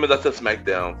for the women's I said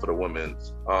SmackDown for the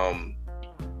women's.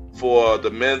 For the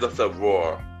men's I said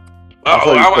Raw.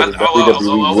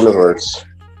 WWE Universe.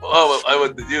 I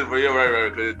was the universe. You're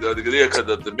right. Because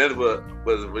the men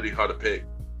was really hard to pick.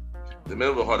 The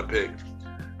men were hard to pick.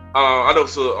 I know.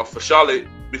 So for Charlotte,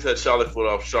 we said Charlotte for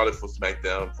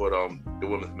SmackDown for the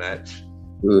women's match.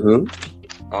 Mm-hmm.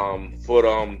 For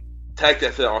tag team,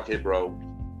 I said RK Bro.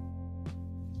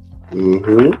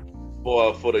 Mm-hmm.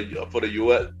 For the US, for the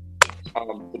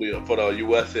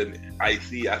US and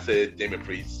IC, I said Damon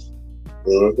Priest.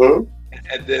 Mm-hmm.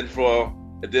 And then for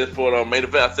the main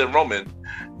event, I said Roman.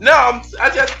 No, I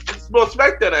just more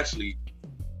SmackDown actually.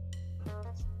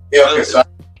 Yeah, okay, so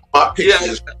my pick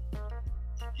is.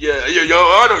 Yeah,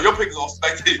 I know your pick is all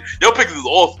SmackDown. Your pick is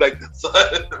all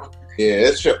SmackDown. Yeah,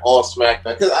 it's shit all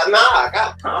SmackDown. Because I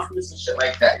got confidence and shit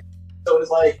like that. So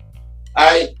it's like,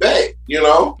 I bet,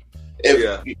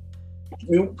 if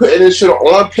you put this shit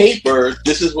on paper,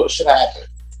 this is what should happen.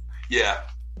 Yeah.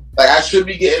 Like, I should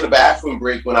be getting a bathroom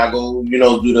break when I go, do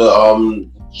the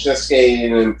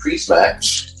Shinsuke and Priest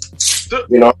match.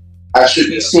 I should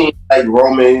be seeing, like,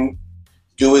 Roman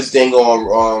do his thing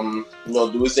on,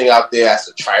 do his thing out there as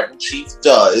the tribal chief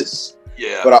does.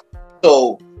 Yeah. But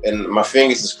and my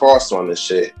fingers is crossed on this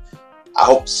shit. I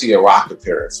hope to see a Rock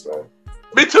appearance, man.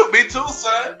 Me too,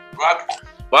 son.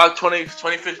 Rock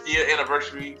 25th year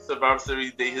anniversary Survivor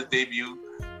Series his debut.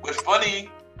 Which funny,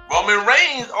 Roman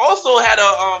Reigns also had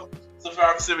a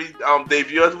Survivor Series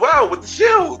debut as well with the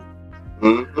Shield.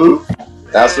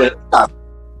 Mm-hmm. That's what.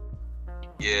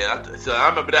 Yeah, so I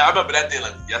remember that day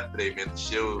like yesterday, man. The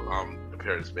Shield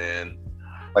appearance, man.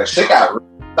 Like shit got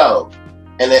ripped out,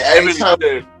 and then every time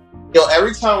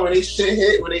when they shit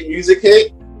hit, when they music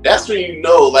hit, that's when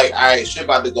like, all right, shit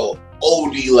about to go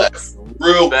OD left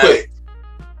real quick.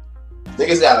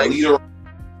 Niggas gotta lead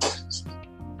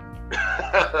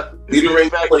the ring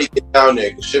when he get down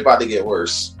there, cause shit about to get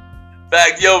worse.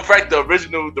 Fact, the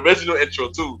original intro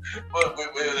too.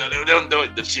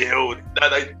 The Shield,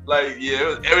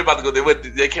 everybody go.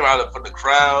 They came out from the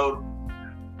crowd.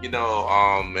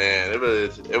 Man, it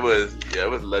was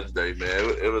legendary,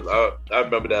 man. It was. I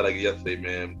remember that like yesterday,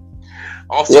 man.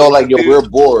 Also, we're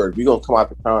bored. We gonna come out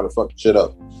the crowd and fuck shit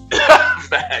up.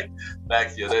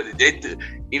 Facts, yo. They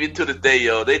even to this day,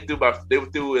 yo. They do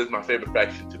is my favorite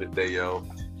faction to this day, yo.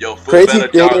 Yo,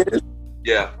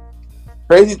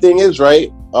 Crazy thing is,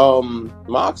 right?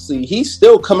 Moxley, he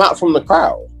still come out from the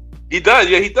crowd. He does,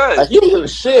 yeah, he does. Like, he don't give a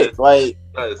shit. Like, he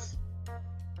does.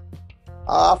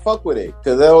 I fuck with it,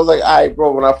 because I was like, all right,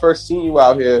 bro. When I first seen you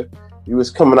out here, you was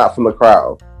coming out from the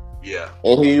crowd. Yeah.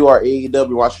 And here you are,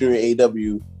 AEW, watching your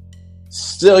AEW,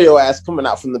 still your ass coming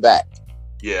out from the back.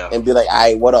 Yeah. And be like, all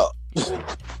right, what up?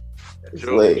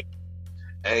 True.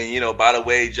 And by the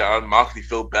way, John Moxley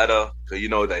feel better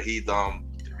because that he's in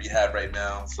rehab right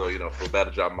now. So feel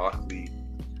better, John Moxley.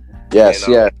 Yes,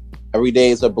 yeah. Every day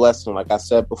is a blessing, like I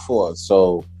said before.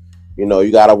 So,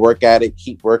 you gotta work at it,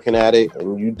 keep working at it,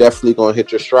 and you definitely gonna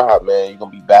hit your stride, man. You're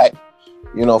gonna be back,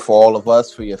 for all of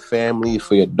us, for your family,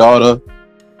 for your daughter,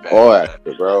 all that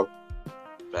shit, bro.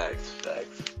 Facts.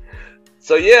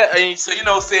 So yeah,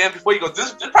 Sam, before you go,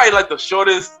 this is probably like the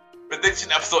shortest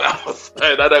prediction episode ever.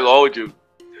 I'm not gonna hold you.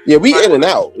 Yeah, we in and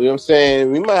out. You know what I'm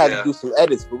saying? We might have to do some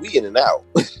edits, but we in and out.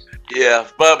 Yeah,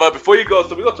 but before you go,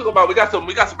 so we're gonna talk about we got some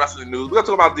wrestling news. We're gonna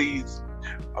talk about these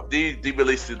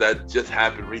releases that just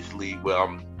happened recently with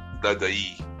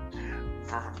WWE.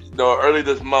 Early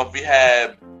this month we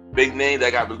had big names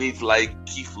that got released like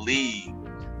Keith Lee,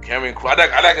 Cameron Cross.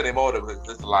 I'm not gonna name all of them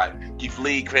because it's a lot. Keith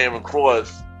Lee, Cameron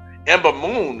Cross, Ember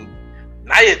Moon,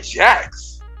 Nia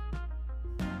Jax,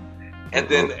 and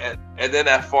then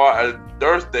as far as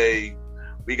Thursday,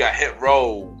 we got Hit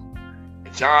Row,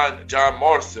 John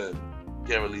Morrison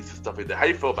getting released and stuff like that. How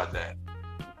you feel about that?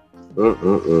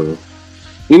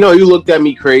 You looked at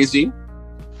me crazy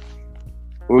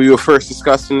when we were first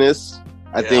discussing this.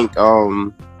 I think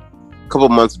a couple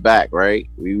months back, right?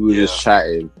 We were just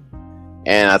chatting,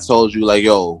 and I told you like,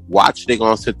 "Yo, watch, they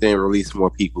gonna sit there and release more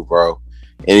people, bro."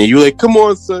 And you like, "Come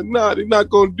on, son, nah, they're not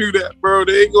gonna do that, bro.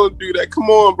 They ain't gonna do that. Come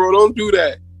on, bro, don't do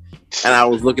that." And I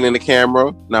was looking in the camera,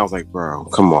 and I was like, "Bro,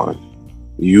 come on,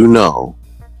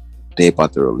 they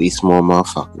about to release more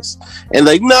motherfuckers." And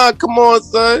like, "Nah, come on,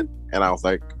 son." And I was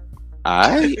like,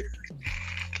 "Alright."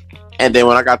 And then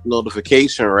when I got the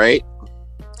notification, right,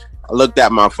 I looked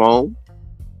at my phone,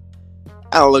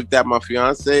 I looked at my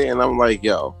fiance, and I'm like,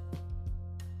 "Yo,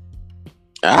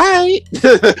 alright."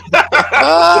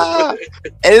 And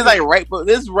it's like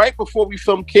this is right before we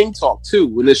filmed King Talk too,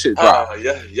 when this shit dropped.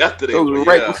 Yesterday. It was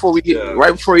right before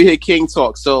we hit King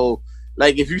Talk. So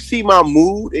like, if you see my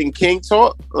mood in King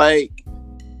Talk, like,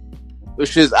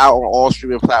 which is out on all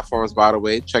streaming platforms, by the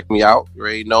way, check me out. You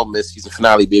already know, Miss Season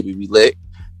Finale, baby, we lit. You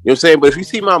know what I'm saying? But if you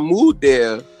see my mood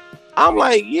there, I'm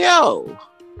like, yo,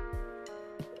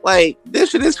 like,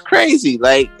 this shit is crazy.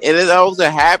 Like, and I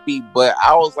wasn't happy, but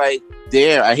I was like,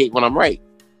 damn, I hate when I'm right.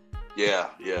 Yeah.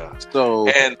 So,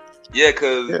 and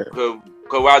cause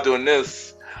while doing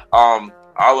this, I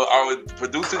was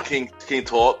producing King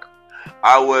Talk.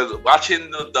 I was watching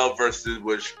the verses,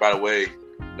 which, by the way,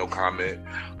 no comment.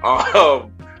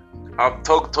 I'm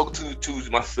talking to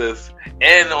my sis,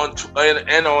 and on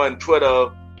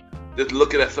Twitter, just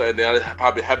looking at something. I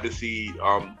probably happen to see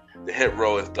the Hit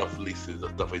Row and stuff releases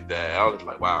and stuff like that. I was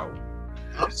like, wow.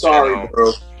 I'm sorry,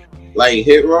 bro. Like,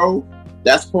 Hit Row,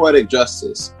 that's poetic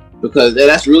justice, because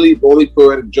that's really only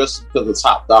poetic justice because of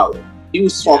Top Dollar. He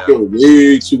was talking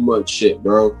way too much shit,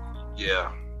 bro.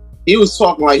 Yeah. He was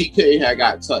talking like he couldn't have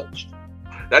got touched.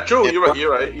 That's true. You're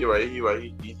right. He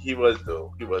was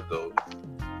though.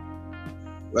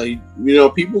 Like, you know,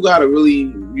 people gotta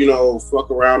really, you know, fuck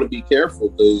around and be careful,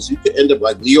 because you could end up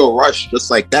like Leo Rush,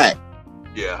 just like that.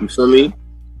 Yeah. You feel me?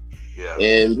 Yeah.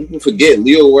 And people forget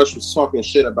Leo Rush was talking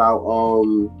shit about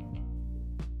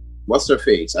what's her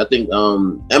face? I think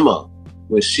Emma,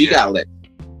 when she got let.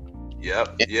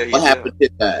 Yep. And yeah. What happened to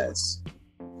his ass?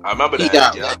 I remember he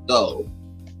that. He got let go.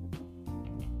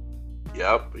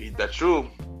 Yep, that's true.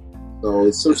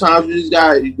 So sometimes you just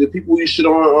got the people you shit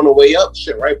on the way up,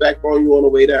 shit right back on you on the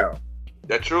way down.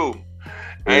 That's true.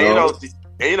 And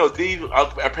you know, these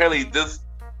apparently this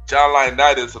John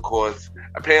Laurinaitis, of course,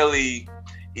 apparently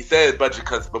he said budget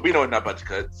cuts, but we know it's not budget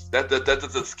cuts. That's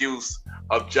just an excuse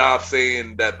of Job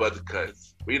saying that budget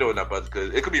cuts. We know it's not budget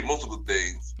cuts. It could be multiple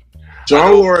things.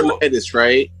 John Laurinaitis,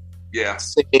 right? Yeah.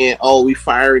 Saying, "Oh, we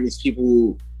firing these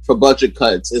people for budget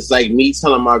cuts." It's like me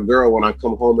telling my girl when I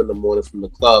come home in the morning from the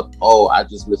club, "Oh, I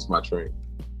just missed my train."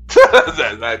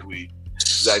 Exactly.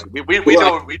 We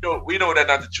know that's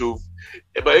not the truth,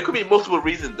 but it could be multiple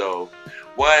reasons though.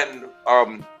 One,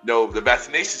 the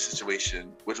vaccination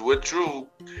situation, which was true.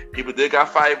 People did got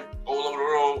fired all over the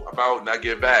world about not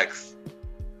getting vaxxed.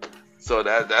 So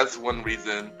that's one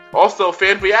reason. Also,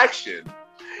 fan reaction.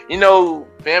 You know,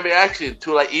 fan reaction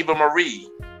to like Eva Marie.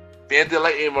 Fans did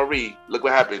like Eva Marie. Look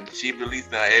what happened. She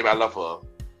released now. Everybody love her.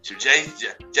 She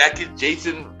Jackson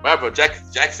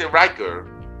Riker.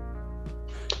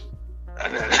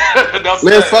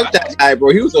 Man, fuck that guy,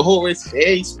 bro. He was a whole race. Yeah,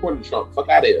 he supported Trump. Fuck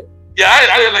out of here. Yeah,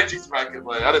 I didn't like Jason Riker,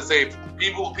 but I didn't say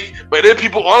people. But then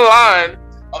people online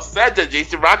upset that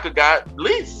Jason Riker got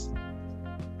released.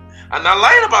 I'm not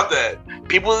lying about that.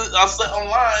 People upset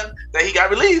online that he got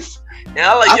released, and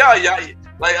I'm like,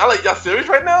 y'all serious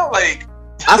right now? Like,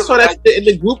 I saw that in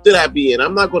the group that I be in.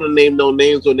 I'm not going to name no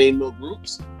names or name no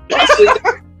groups. I see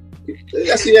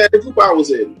that in the group I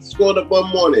was in. Scrolled up one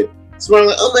morning. Smelling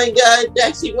like, oh my God,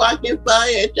 Jackson walking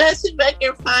fire. Jackson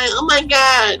walking fire. Oh my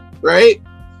God. Right?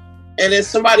 And then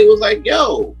somebody was like,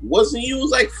 yo, wasn't you?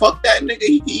 Was like, fuck that nigga.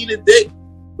 He can eat a dick. You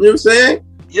know what I'm saying?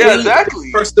 Yeah,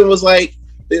 exactly. The person was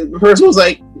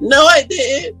like, no, I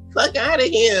didn't. Fuck out of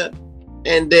here.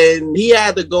 And then he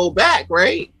had to go back,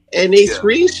 right? And they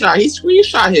screenshot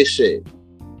his shit.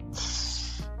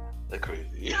 That's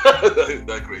crazy.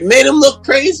 That's crazy. Made him look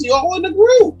crazy all in the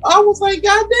group. I was like,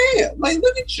 God damn. Like,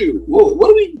 look at you. What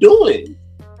are we doing?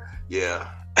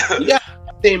 Yeah. You got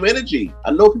the same energy.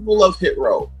 I know people love Hit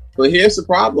Row, but here's the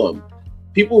problem.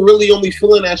 People really only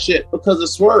feeling that shit because of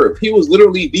Swerve. He was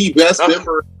literally the best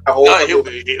member.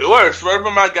 Swerve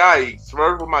was my guy.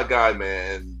 Swerve was my guy,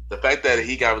 man. The fact that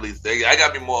he got released, I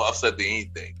got me more upset than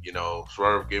anything. You know,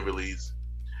 Swerve getting released.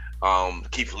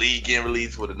 Keith Lee getting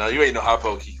released with another. You ain't know how I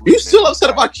felt Keith Lee. You still upset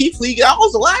about Keith Lee? That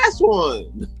was the last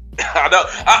one. I know.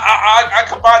 I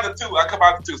combined the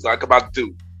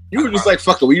two. You were just like,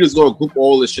 fuck it. We just gonna group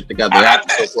all this shit together. I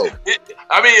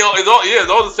mean, it's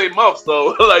all the same month,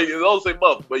 so like it's all the same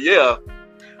month. But yeah,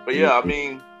 I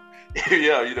mean,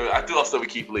 yeah, you know, I do also with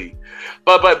Keith Lee.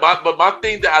 But my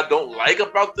thing that I don't like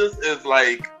about this is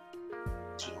like,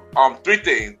 three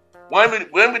things. When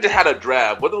we just had a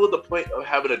draft, what was the point of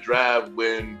having a draft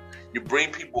when you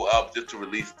bring people up just to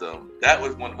release them? That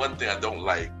was one thing I don't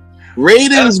like.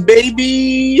 Ratings,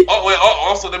 baby. Oh wait.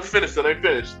 Also, let me finish.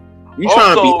 You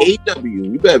trying to be AW?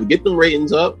 You better get them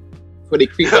ratings up before they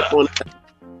creep up on that.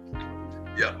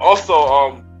 Yeah.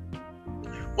 Also,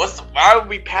 why would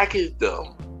we package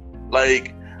them?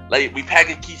 Like we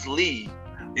package Keith Lee,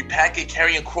 we package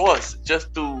Karrion Kross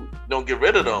just to get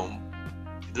rid of them.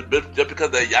 just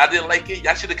because y'all didn't like it,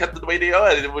 y'all should have kept it the way they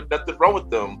are. There was nothing wrong with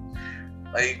them.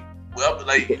 Like, well,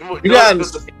 like you gotta,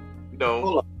 you know.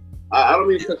 Hold on. I don't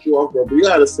mean to cut you off, bro, but you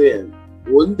gotta understand.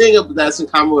 One thing that's in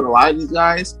common with a lot of these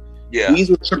guys, these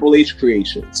were Triple H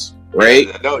creations, right?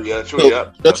 Yeah, true. So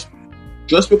Yeah.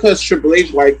 Just because Triple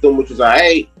H liked them, which was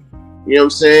alright, you know what I'm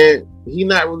saying? He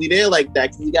not really there like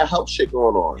that because he got help shit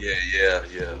going on. Yeah.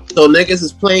 So niggas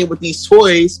is playing with these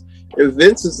toys, and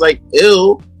Vince is like,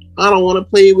 "Ew, I don't want to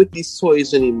play with these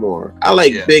toys anymore. I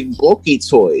like big, bulky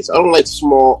toys. I don't like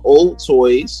small, old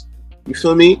toys." You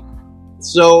feel me?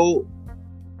 So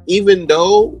even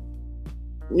though,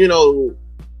 you know,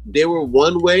 they were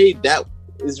one way, that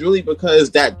is really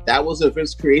because that was a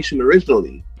Vince creation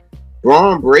originally.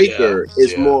 Braun Breaker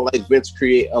is more like Vince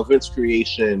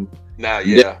creation.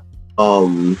 Than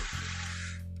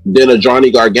a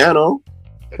Johnny Gargano.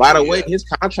 By the way, his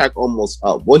contract almost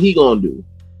up. What he gonna do?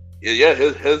 Yeah,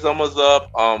 his almost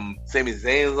up. Sami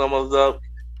Zayn's almost up.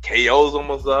 KO's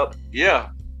almost up. Yeah.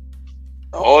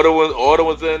 All the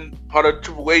ones in part of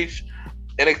Triple H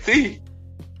NXT.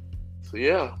 So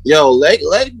yeah. Yo, let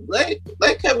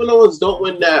Kevin Owens don't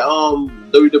win that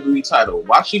WWE title.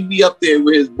 Why should he be up there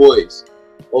with his boys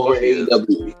over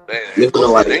AEW? Of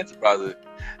course,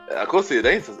 it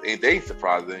ain't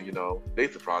surprising. You know, they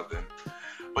surprising.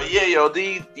 But yeah, yo,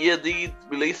 these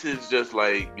releases just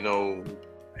like, you know,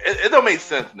 it don't make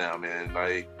sense now, man.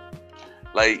 Like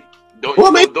don't.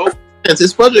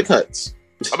 It's budget cuts.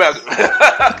 I mean,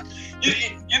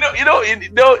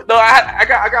 I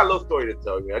got a little story to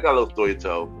tell you.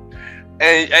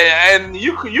 And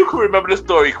you can remember the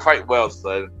story quite well,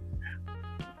 son.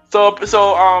 So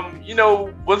you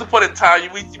know, once upon a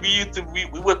time, we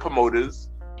were promoters,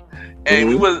 and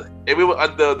we were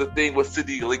under the thing with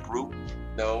City Elite Group,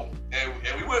 you know, and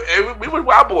we were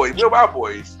wild boys. We were wild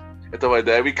boys. And stuff like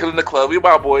that. We killing the club. We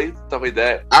wild boys. Stuff like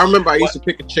that. I remember I used to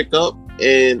pick a chick up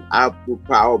and I would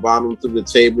power bomb him through the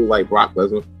table like Brock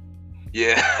Lesnar.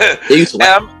 Yeah. They used to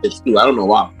like it too. I don't know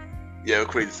why. Yeah,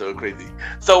 crazy.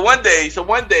 So one day,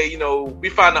 you know, we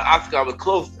found out Oscar was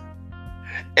closing.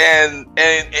 And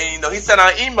you know, he sent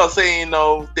out an email saying, you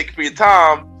know, thank you for your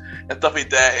time and stuff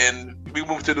like that. And we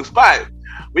moved to a new spot.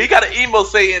 We got an email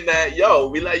saying that, yo,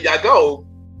 we let y'all go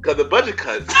because of budget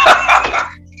cuts.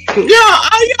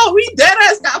 Yo, we dead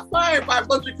ass got fired by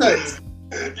budget cuts.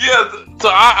 Yeah, so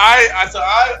I asked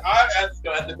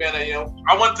the man, you know,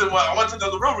 I want to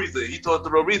know the real reason. He told us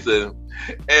the real reason,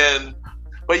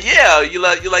 but yeah, you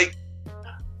like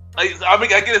I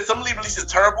mean, I get it. Some league releases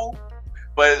terrible,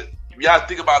 but you gotta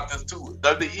think about this too.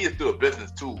 WWE is still a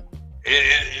business too.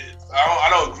 I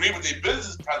don't agree with their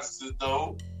business practices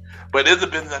though, but it's a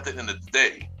business at the end of the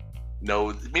day. You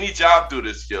know, many jobs do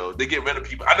this, yo. They get rid of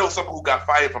people. I know someone who got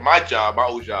fired from my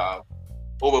old job,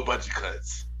 over budget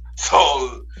cuts.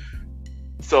 So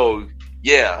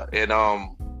yeah, and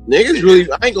niggas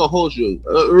really, I ain't gonna hold you.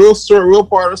 Real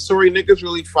part of the story. Niggas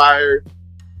really fired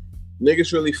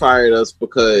us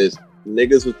because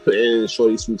niggas was putting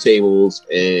shorties through tables,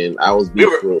 and I was being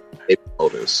table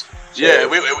holders. So, yeah,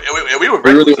 we were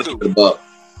really too.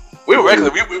 We were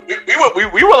regular. We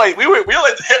were like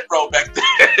the hit row back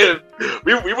then.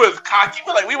 we was cocky.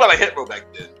 We were like hit row back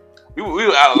then. We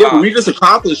were out of line. But we just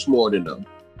accomplished more than them.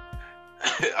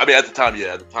 I mean, at the time,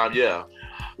 yeah.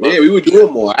 Yeah, we were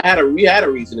doing more. We had a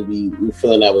reason to be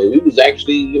feeling that way. We were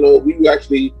actually,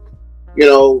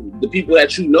 the people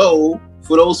that you know,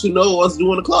 for those who know us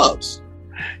doing the clubs.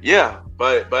 Yeah,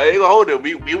 but I ain't gonna hold it.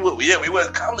 We were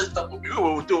accomplished stuff. We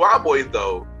were doing Wild Boys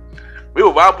though. We were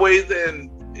Wild Boys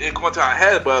and going to our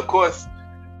head, but of course,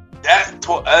 that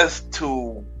taught us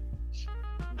to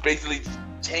basically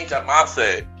change our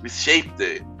mindset. We shaped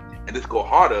it and just go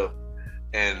harder.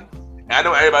 And I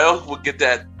know everybody else would get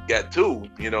that too,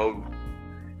 you know.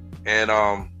 And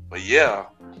but yeah,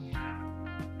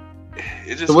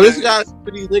 it just. So what does it got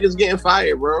for these niggas getting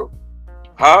fired, bro?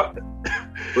 Huh?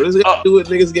 What does it got to do with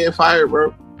niggas getting fired,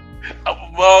 bro?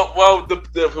 Well,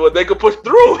 they could push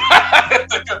through.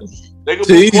 They could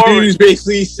so you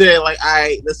basically said like, all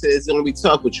right, listen, it's gonna be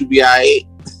tough, but you be all right.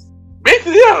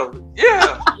 Basically,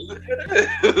 yeah.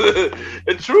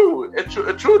 It's true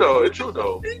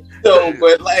though. No,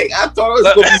 but like I thought it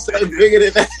was gonna be something bigger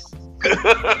than that.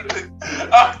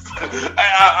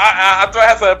 I thought I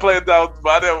had something planned out,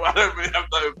 but I didn't really have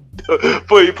something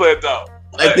fully planned out.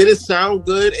 Like, did it sound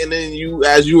good? And then you,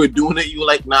 as you were doing it, you were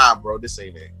like, nah, bro, this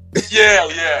ain't it. Yeah.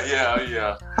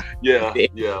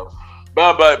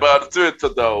 But the truth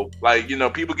though, like, you know,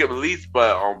 people get released,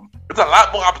 but there's a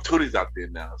lot more opportunities out there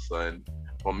now, son,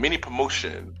 for mini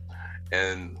promotion,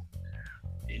 and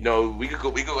you know, we could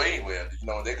go anywhere. You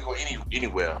know, they could go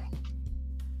anywhere.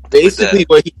 Basically,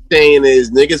 what he's saying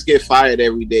is niggas get fired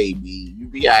every day, B. You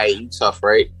be alright, you tough,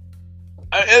 right?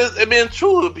 I mean, it's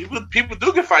true. People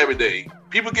do get fired every day.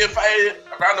 People get fired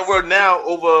around the world now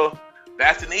over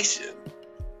vaccination.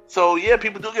 So yeah,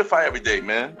 people do get fired every day,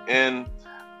 man. And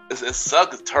it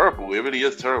sucks. It's terrible. It really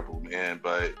is terrible, man.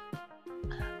 But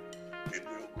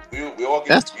we all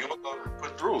get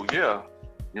put through. Yeah,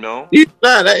 you know.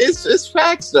 It's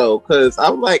facts though, because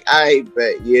I'm like, I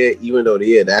bet, yeah. Even though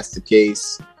that's the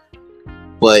case,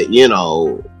 but you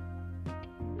know.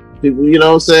 People, you know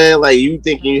what I'm saying? Like, you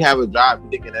thinking you have a job, you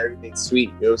thinking everything's sweet,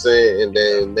 you know what I'm saying? And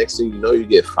then next thing you know, you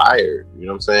get fired, you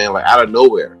know what I'm saying? Like, out of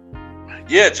nowhere.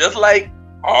 Yeah, just like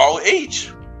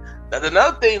RH. That's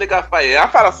another thing that got fired. I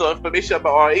found out some information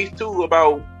about RH too,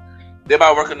 about they're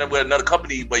about working with another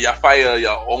company, but y'all fire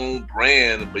your own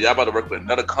brand, but y'all about to work with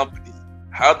another company.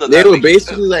 How does they were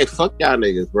basically like, fuck y'all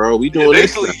niggas, bro. We doing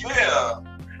this. Basically, yeah.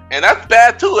 And that's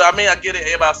bad too. I mean, I get it,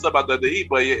 everybody stuff about WWE,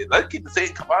 but yeah, let's keep the same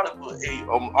commodity with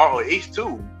ROH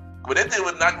too. But that thing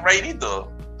was not great either.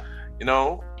 You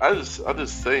know, I'm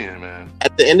just saying, man.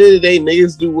 At the end of the day,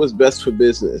 niggas do what's best for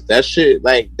business. That shit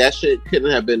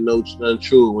couldn't have been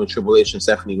untrue when Triple H and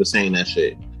Stephanie was saying that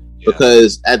shit. Yeah.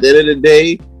 Because at the end of the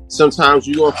day, sometimes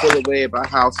you gonna feel a way about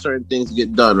how certain things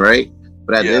get done, right?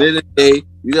 But at the end of the day,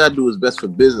 you gotta do what's best for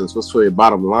business. What's for your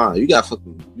bottom line? You got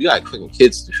fucking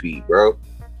kids to feed, bro.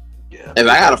 Yeah. If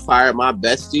I gotta fire my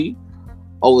bestie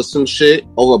over some shit,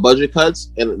 over budget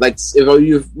cuts, and like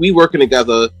if we working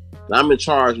together and I'm in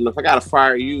charge, and if I gotta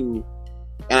fire you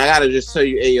and I gotta just tell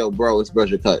you, hey yo, bro, it's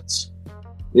budget cuts.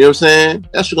 You know what I'm saying?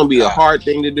 That's gonna be a hard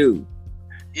thing to do.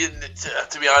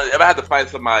 To be honest, if I had to fight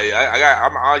somebody,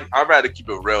 I'd rather keep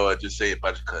it real and just say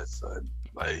budget cuts, son.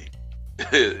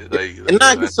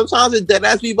 Sometimes it dead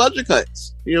ass be budget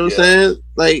cuts. You know what I'm saying?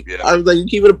 Like, I was like, you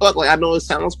keep it a buck. Like, I know it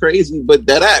sounds crazy, but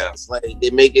dead ass. Like, they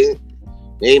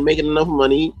ain't making enough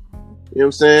money. You know what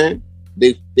I'm saying?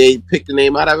 They picked the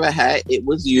name out of a hat. It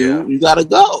was you. Yeah. You gotta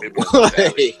go.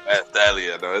 That's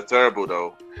Dahlia. No, it's terrible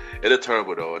though. It is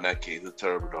terrible though. In that case, it's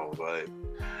terrible though. But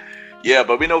yeah,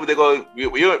 but we know what they're going. We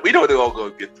know what they're all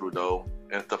going to get through though,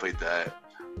 and stuff like that.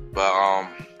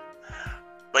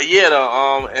 But yeah,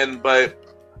 but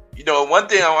you know, one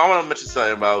thing I want to mention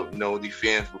something about, you know, these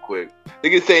fans real quick. They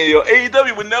can say, yo,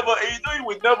 AEW would never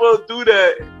do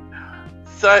that.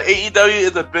 Son, AEW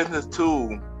is a business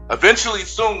too. Eventually,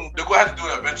 soon they're gonna have to do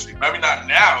it. Eventually, maybe not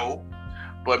now,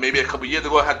 but maybe a couple years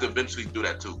they're gonna have to eventually do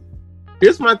that too.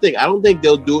 Here's my thing: I don't think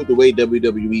they'll do it the way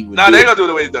WWE would. Nah, they gonna do it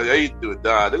the way WWE do it.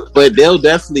 But they'll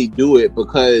definitely do it,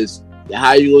 because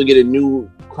how you gonna get a new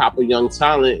crop of young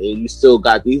talent and you still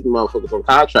got these motherfuckers on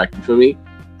contract? You feel me?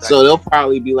 Exactly. So they'll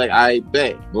probably be like, I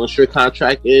bet once your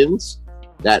contract ends,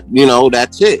 that, you know,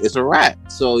 that's it. It's a wrap.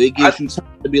 So it gives you time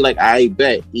to be like, I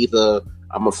bet either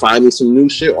I'm gonna find me some new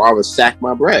shit or I'm gonna sack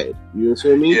my bread. You know what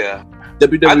I mean? Yeah.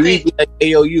 WWE be like,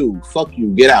 AOU, fuck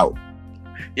you, get out.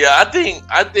 Yeah, I think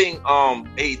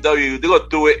AEW, they're gonna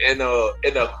do it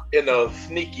in a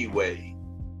sneaky way,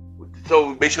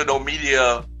 so make sure no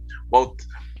media won't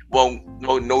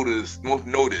notice.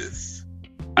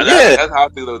 That's how I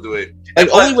think they'll do it. And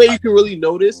the only way you can really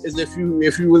notice is if you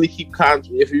really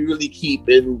keep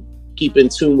in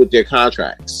tune with their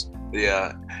contracts.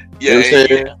 Yeah. You know what I'm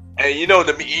saying? And you know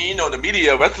the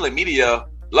media, wrestling media,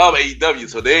 love AEW,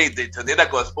 so they're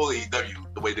not gonna expose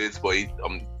AEW the way they expose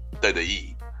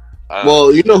WWE.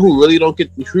 Well, you know who really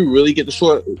get the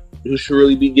short, who should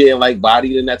really be getting like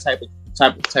bodied in that type of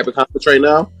conference right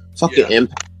now? Fucking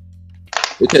Impact.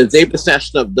 Because they've been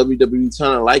snatching up WWE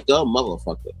talent like a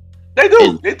motherfucker. They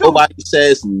do. Nobody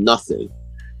says nothing.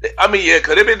 I mean, yeah,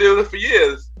 because they've been doing it for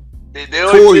years.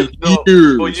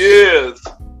 For years.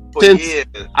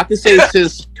 Years. I can say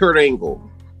since Kurt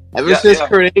Angle. Since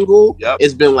Kurt Angle,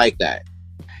 it's been like that.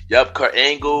 Yep, Kurt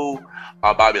Angle,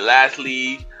 Bobby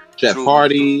Lashley, Jeff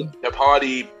Hardy, Matt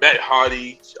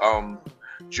Hardy,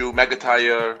 Drew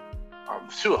McIntyre.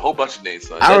 A whole bunch of names.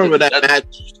 Son. I remember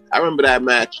that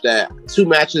match. Two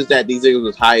matches that these niggas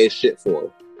was high as shit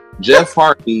for. Jeff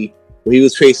Hardy, when he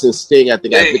was facing Sting, I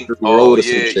think at Victory Road or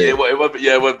some shit. It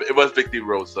was Victory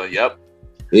Road, son. Yep.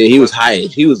 Yeah, he was high.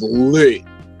 He was lit.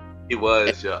 He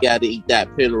was. He had to eat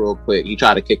that pin real quick. He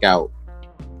tried to kick out,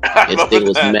 and Sting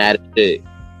was mad as shit.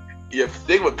 Yeah,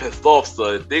 Sting was pissed off,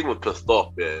 son. Sting was pissed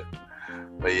off, man.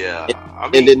 But yeah,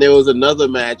 and then there was another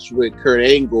match with Kurt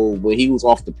Angle when he was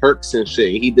off the perks and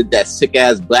shit. He did that sick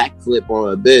ass backflip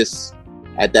on Abyss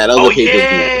at that other pay-per-view.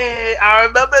 Yeah, I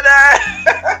remember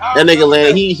that. That nigga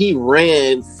landed. He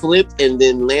ran, flipped, and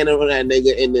then landed on that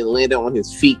nigga, and then landed on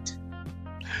his feet.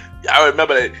 Yeah, I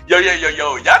remember that. Yo.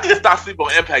 Y'all need to stop sleeping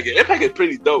on Impact. Impact is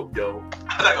pretty dope, yo.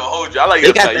 not gonna hold you. I like They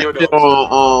Impact. got that You shit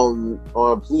know.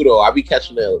 on Pluto. I be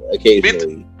catching that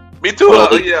occasionally. Me too.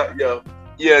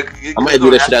 Yeah. I might do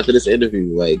that shit after this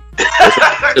interview. Like,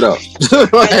 shit up.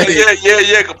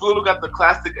 Yeah. Pluto got the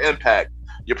classic Impact.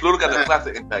 Your Pluto got the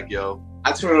classic Impact, yo.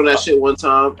 I turned on that shit one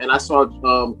time and I saw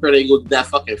Kurt Angle do that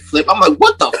fucking flip. I'm like,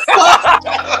 what the fuck?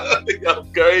 Yo,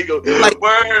 Kurt Angle, like,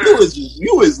 word.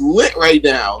 You is lit right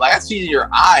now. Like, I see it in your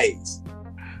eyes.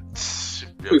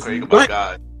 Yo, Kurt Angle, my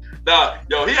God. Nah,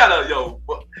 yo, he had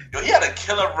a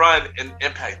killer run in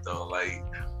Impact though. Like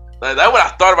that's what I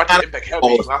thought about the Impact Heavy.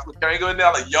 When I saw Kurt Angle in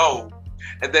there, like, yo.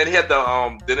 And then he had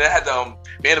the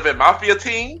main event Mafia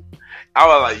team. I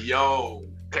was like, yo.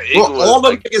 Well, all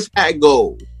the niggas had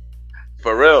gold.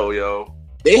 For real, yo.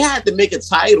 They had to make a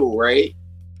title, right?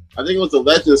 I think it was the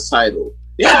Legends title.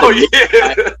 Yeah.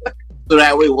 So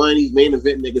that way one of these main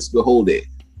event niggas could hold it.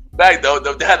 Back though,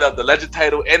 they had the Legend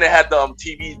title and they had the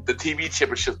TV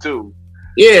championship too.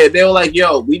 Yeah, they were like,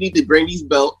 yo, we need to bring these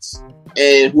belts,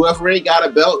 and whoever ain't got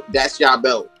a belt, that's y'all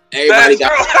belt. Everybody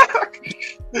got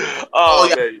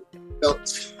oh man.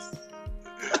 belts.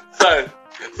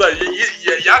 So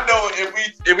y'all know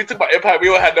if we took about Impact, we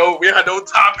had no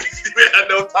topics. We had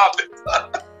no topics.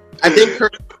 I think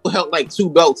Kurt held like 2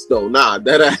 belts though. Nah,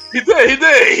 that he did.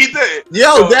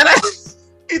 Yo,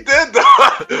 he did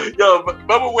though. Yo,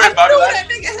 remember when Bobby that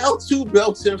nigga held 2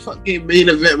 belts in fucking main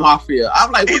event Mafia?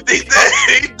 I'm like, he did.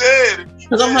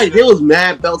 Because I'm like, there was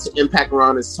mad belts in Impact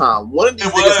around this time. One of these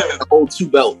niggas had to hold 2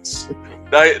 belts.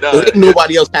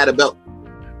 Nobody else had a belt.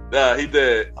 Yeah, he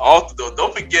did. Also,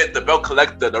 don't forget the belt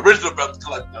collector, the original belt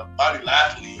collector, Bobby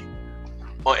Lashley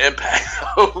on Impact.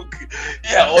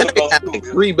 Yeah, all the belts too. Like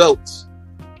 3 belts.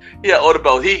 Yeah, all the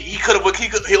belts. He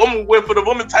almost went for the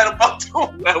women's title belt too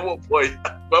at one point.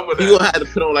 He gonna have to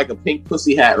put on like a pink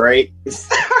pussy hat, right?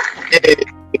 And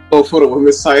go for the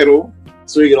women's title,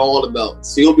 so he get all the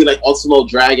belts. He gonna be like Ultimo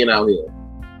Dragon out here.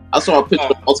 I saw a picture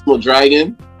of Ultimo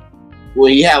Dragon where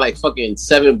he had like fucking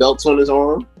 7 belts on his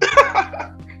arm.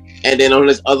 And then on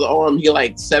his other arm, he had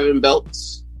like 7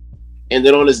 belts. And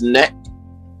then on his neck,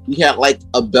 he had like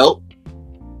a belt.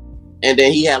 And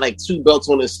then he had like 2 belts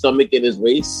on his stomach and his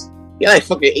waist. He had like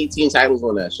fucking 18 titles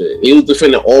on that shit. He was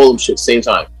defending all them shit same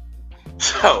time.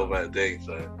 Oh man, dang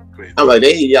son. Crazy. I'm like,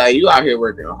 you out here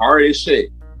working hard as shit.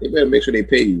 They better make sure they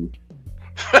pay you.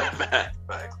 Fact.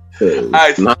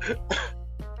 Alright,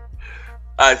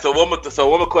 so one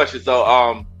more question. So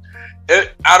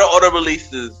out of all the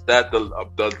releases that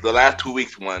the last 2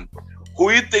 weeks won, who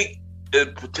do you think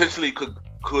it potentially could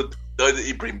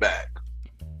WWE bring back?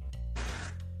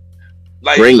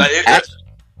 Bring back?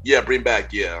 Bring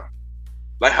back. Yeah,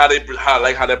 like how they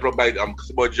brought back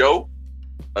Samoa Joe.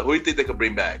 Like, who do you think they could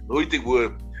bring back? Who do you think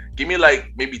would give me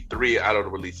like maybe 3 out of the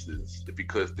releases if you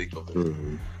could think of it?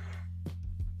 Mm-hmm.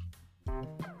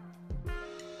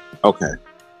 Okay.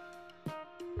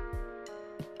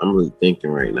 I'm really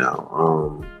thinking right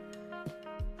now.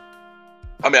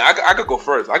 I mean, I could go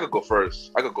first. I could go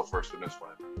first for this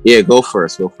one. Yeah, go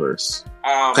first.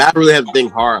 I really have to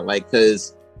think hard, like,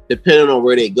 because depending on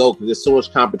where they go, because there's so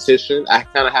much competition, I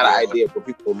kind of had an idea of where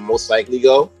people will most likely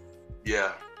go.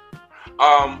 Yeah.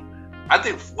 I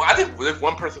think there's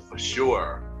one person for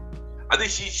sure. I think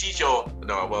she's your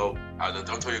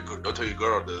don't tell your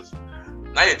girl this.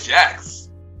 Nia Jax.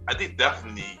 I think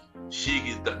definitely she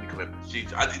is definitely coming.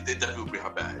 I think they definitely will bring her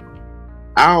back.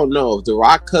 I don't know if the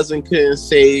Rock cousin couldn't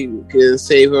save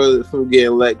her from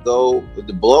getting let go. If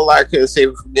the Bloodline couldn't save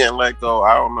her from getting let go,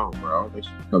 I don't know, bro. They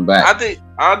should come back. I think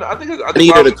I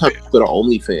need her to come to the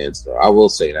OnlyFans though. I will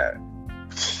say that.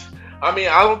 I mean,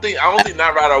 I don't think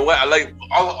not right away. I like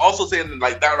also saying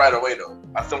like not right away though.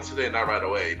 I still saying not right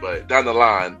away, but down the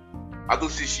line, I do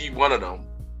see she one of them.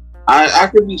 I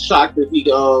could be shocked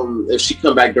if she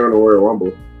come back during the Royal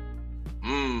Rumble.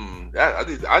 I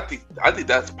think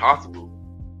that's possible.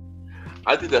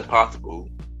 I think that's possible.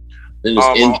 And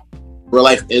just real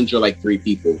life injure like 3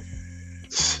 people.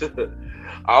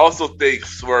 I also think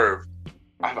Swerve.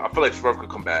 I feel like Swerve could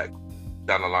come back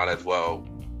down the line as well.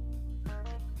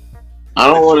 I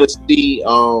don't want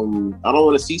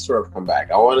to see Swerve come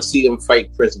back. I want to see him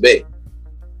fight Chris Bay.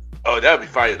 Oh, that'd be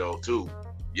fire though too.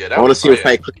 Yeah, I want to see him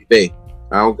fight Chris Bay.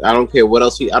 I don't care what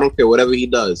else I don't care whatever he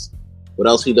does. What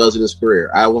else he does in his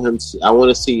career. I want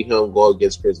to see him go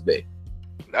against Chris Bay.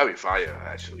 That'd be fire,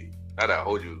 actually. Now that I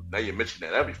hold you, now you mention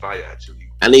that, that'd be fire, actually.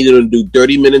 I need him to do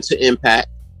 30 minutes of Impact,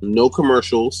 no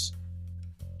commercials.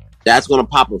 That's gonna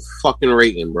pop a fucking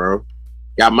rating, bro.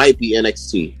 That might be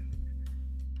NXT.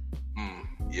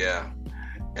 Yeah,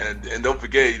 and don't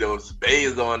forget, Bay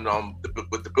is on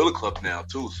with the Bullet Club now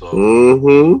too.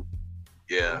 So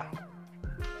yeah.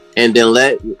 And then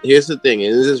here's the thing,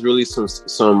 and this is really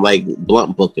some like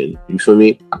blunt booking. You feel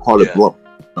me? I call it blunt.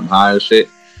 I'm high as shit.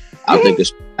 I think it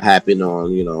should happen on,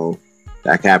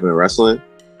 that can happen in wrestling.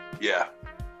 Yeah.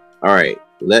 All right.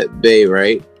 Let Bay,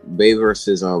 right? Bay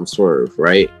versus Swerve,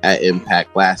 right? At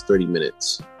Impact, last 30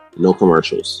 minutes. No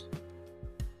commercials.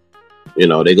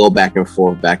 They go back and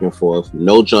forth.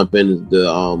 No jumping.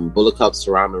 The Bullet Club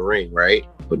surround the ring, right?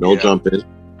 But no jumping.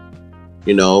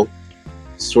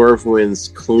 Swerve wins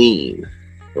clean,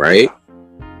 right?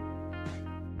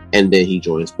 And then he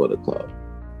joins Bullet Club.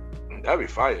 That'd be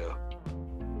fire.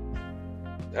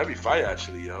 That'd be fire,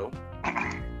 actually, yo.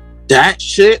 That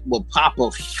shit will pop a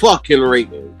fucking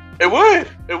rating. It would.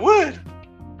 It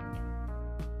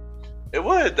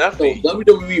would, definitely. So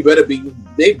WWE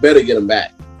they better get him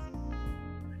back.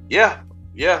 Yeah.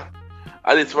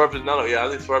 I think Swerve is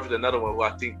another one who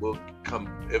I think will come,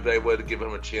 if they were to give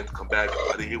him a chance to come back,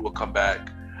 I think he will come back.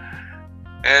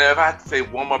 And if I had to say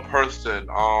one more person,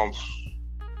 I'm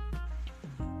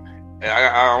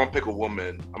gonna pick a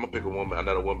woman.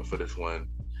 Another woman for this one.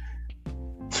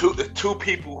 Two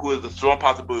people who is a strong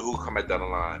possibility who will come back down the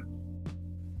line.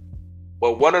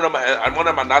 Well, one of them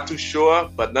I'm not too sure,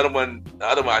 but the other one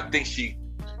I think she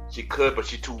could, but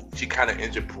she kind of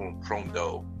injury prone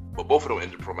though. But both of them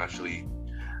injury prone actually.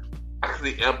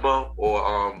 Actually, Ember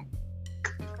or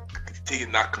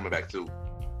Tegan Knox coming back too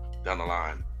down the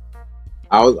line.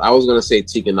 I was gonna say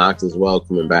Tegan Knox as well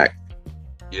coming back.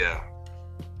 Yeah,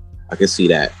 I can see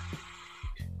that.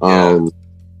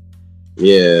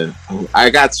 Yeah, I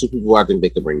got two people I think they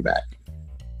could bring back,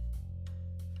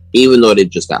 even though they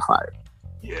just got fired.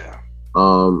 Yeah.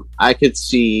 I could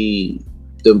see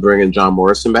them bringing John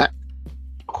Morrison back.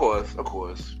 Of course.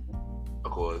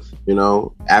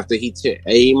 After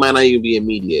he might not even be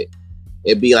immediate.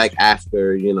 It'd be like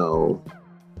after he do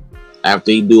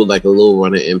like a little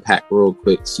run of Impact real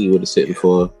quick, see what it's hitting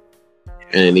for,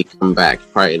 and then he come back,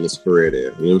 probably in his career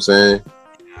there. You know what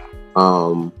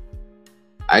I'm saying?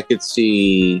 I could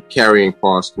see Karrion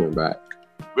Kross coming back.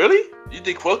 Really? You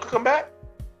think Kross could come back?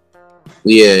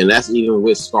 Yeah, and that's even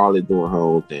with Scarlett doing her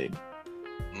own thing.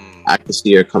 I can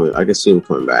see her coming. I can see him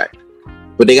coming back,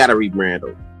 but they got to rebrand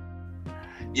him.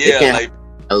 Yeah, like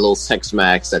a little sex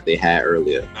max that they had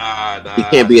earlier. Nah. He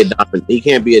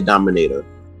can't be a dominator.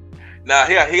 Nah,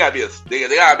 he gotta be they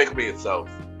gotta make him be himself.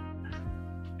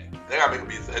 They gotta make him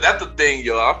be himself. And that's the thing,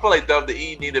 yo. I feel like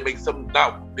WWE need to make some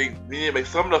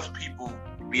of those people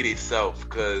be themselves,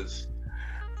 because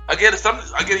again, you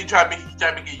try to make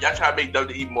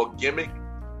WWE more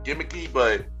gimmicky,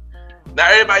 but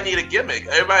not everybody need a gimmick.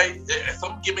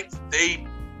 Some gimmicks they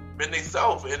been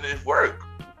themselves and it work.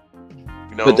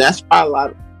 But that's why a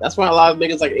lot of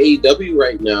niggas like AEW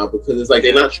right now, because it's like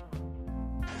they're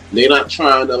not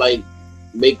trying to like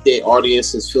make their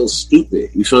audiences feel stupid.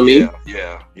 You feel me?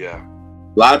 Yeah.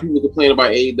 A lot of people complain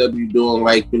about AEW doing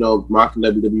like mocking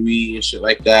WWE and shit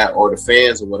like that, or the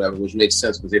fans or whatever, which makes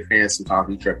sense because their fans sometimes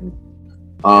be tripping.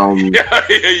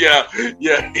 Yeah.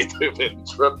 He's tripping.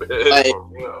 Like,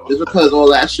 just because all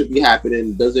that should be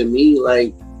happening doesn't mean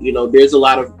like there's a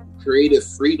lot of creative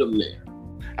freedom there.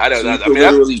 I know so that. You can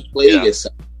literally play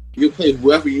yourself. You play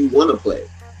whoever you want to play.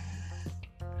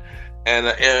 And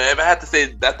if I have to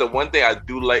say that, the one thing I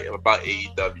do like about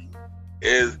AEW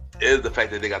is the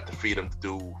fact that they got the freedom to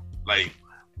do like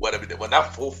whatever. Well,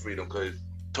 not full freedom, because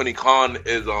Tony Khan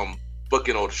is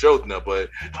booking all the shows now. But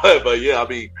yeah, I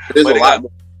mean, there's a lot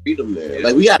more freedom there.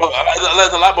 Like there's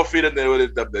a lot more freedom there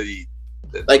with WWE.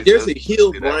 Like there's a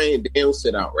heel Bryan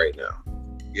Danielson out right now.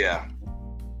 Yeah.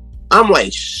 I'm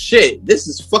like, shit, this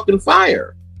is fucking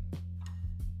fire.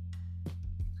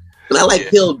 And I like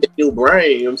heel Daniel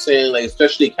Bryan, you know what I'm saying? Like,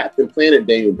 especially Captain Planet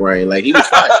Daniel Bryan. Like, he was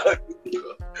fire.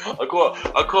 Of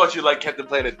course you like Captain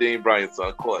Planet Daniel Bryan, so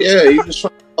of course. Yeah, you just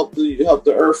trying to help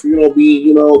the earth,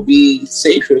 be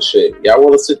safe and shit. Y'all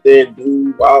want to sit there and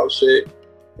do wild shit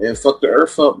and fuck the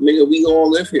earth up, nigga, we gonna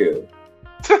live here.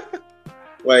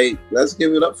 Like, let's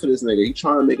give it up for this nigga. He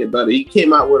trying to make it better. He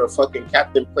came out with a fucking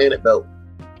Captain Planet belt.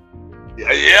 Yeah,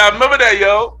 I remember that,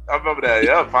 yo.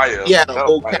 Yeah, fire. Yeah,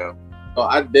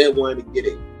 I dead wanted to get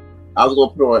it. I was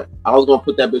gonna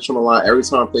put that bitch on the line every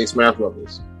time I play Smash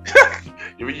Brothers.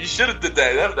 You should have did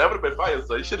that. That would have been fire.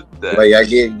 So you should have did that. Like I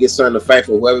get something to fight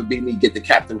for. Whoever beat me, get the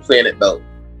Captain Planet belt.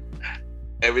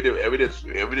 And we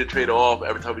did trade off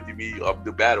every time we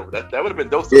do battle. That would have been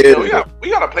dope. Yeah, we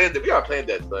gotta plan that. We gotta plan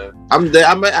that, son.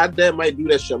 I might do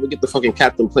that shit. We get the fucking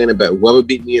Captain Planet belt. Whoever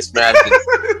beat me in Smash.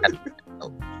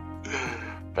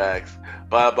 Facts.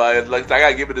 But like I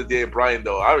gotta give it to Dan Bryan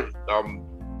though.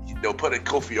 Putting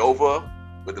Kofi over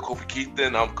with the Kofi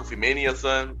Kingston, Kofi Mania,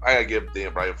 son. I gotta give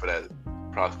Dan Bryan for that.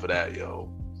 Props for that, yo.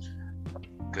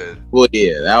 Cause Well,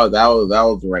 yeah, that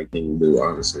was the right thing to do,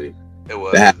 honestly. it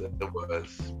was.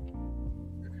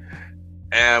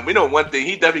 And we know one thing,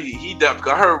 he definitely.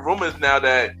 I heard rumors now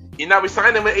that he not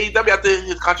resigning with AEW after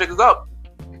his contract is up.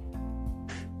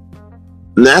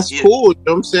 And that's cool, you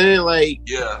know what I'm saying? Like,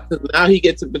 yeah. Now he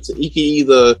can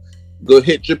either go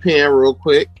hit Japan real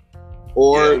quick,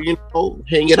 or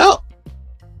hang it up.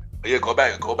 Yeah, go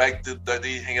back to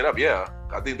hang it up. Yeah,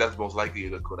 I think that's most likely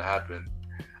that's going to happen.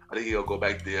 I think he'll go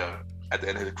back there at the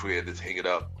end of his career, just hang it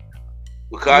up.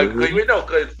 Because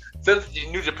since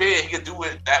New Japan, he can do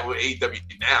that with AEW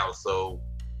now, so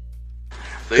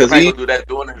he might go do that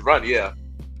during his run. Yeah,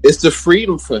 it's the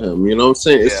freedom for him. You know what I'm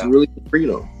saying? It's really the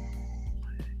freedom.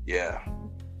 Yeah.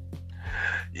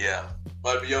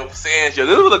 But this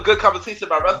was a good conversation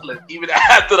about wrestling, even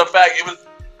after the fact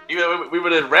we were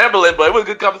just rambling, but it was a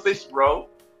good conversation, bro.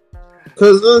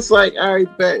 Because it's like, all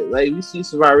right, bet. Like, we see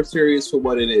Survivor Series for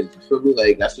what it is. You feel me?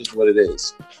 Like, that's just what it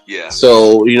is. Yeah.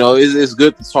 So, it's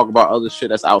good to talk about other shit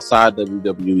that's outside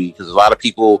WWE, because a lot of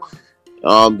people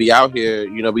be out here,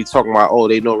 be talking about,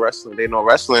 they know wrestling,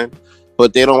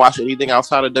 but they don't watch anything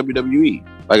outside of WWE.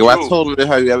 Like, if I told them,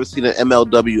 have you ever seen an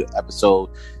MLW episode,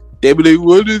 they'd be like,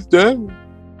 what is that?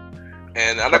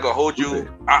 And I'm not gonna hold you.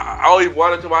 I always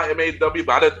wanted to watch MLW,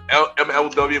 but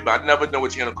I never know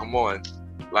what channel come on.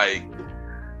 Like,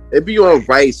 it be on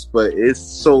Vice, but it's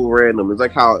so random. It's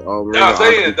like how that's what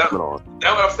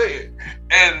I'm saying.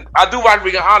 And I do watch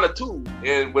Ring of Honor too.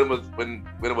 And when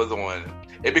it was on,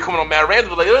 it be coming on Mad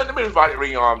Random. Like, let me watch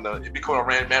Ring of Honor. It be coming on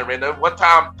Mad Random. One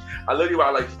time, I literally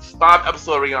watched like 5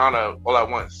 episodes of Ring of Honor all at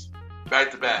once,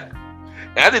 back to back.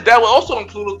 And I did that also on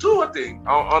Pluto too, I think.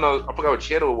 I forgot what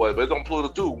channel it was, but it's on Pluto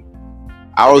too.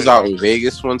 I was out in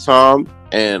Vegas one time,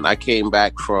 and I came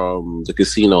back from the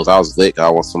casinos. I was lit. I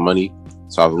want some money,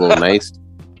 so I was a little nice.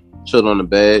 Chilled on the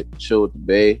bed, chilled with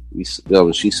the bae.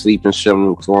 She's sleeping, shit,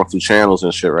 going through channels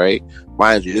and shit, right?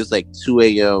 Mind you, it's like 2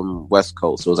 a.m. West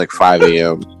Coast, so it was like 5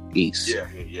 a.m. East.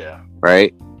 Yeah.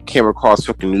 Right? Came across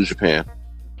fucking New Japan.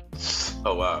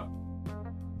 Oh, wow.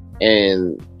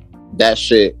 And that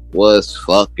shit was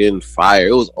fucking fire.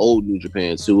 It was old New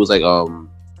Japan too. It was like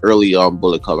early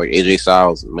Bullet Club, like AJ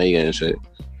Styles, Megan and shit.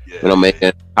 Yeah.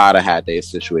 Megan Carter had their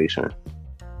situation.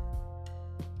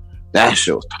 That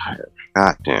shit was tired.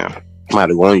 God damn. I might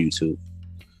have gone on YouTube.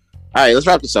 Alright, let's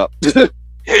wrap this up. Yeah,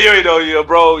 you already know,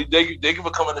 bro. Thank you for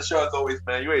coming to the show as always,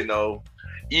 man. You already know.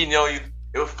 It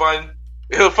was fun.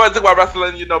 It was fun to talk about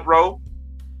wrestling, bro.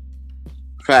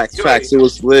 Facts. It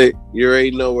was lit. You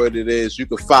already know what it is. You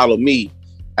can follow me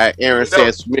at Aaron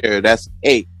Sands Premier. That's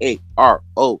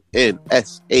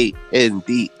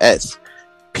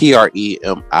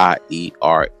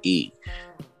AARONSANDSPREMIERE.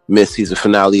 Mid-season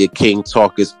finale of King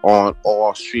Talk is on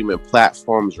all streaming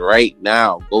platforms right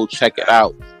now. Go check it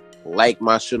out. Like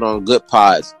my shit on Good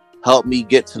Pods. Help me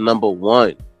get to number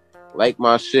 1. Like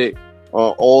my shit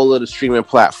on all of the streaming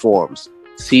platforms.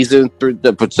 Season 3,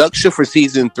 the production for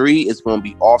season 3 is going to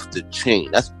be off the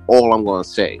chain. That's all I'm going to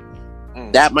say.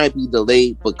 That might be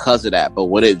delayed because of that, but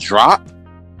when it drop,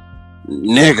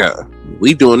 nigga,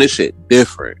 we doing this shit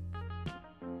different.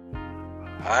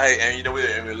 Alright, and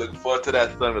we're looking forward to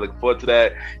that, son. We're looking forward to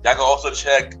that. Y'all can also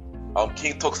check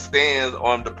King Talk stands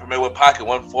on the Premier Web Podcast,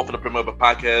 1/4 of the Premier Web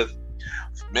Podcast.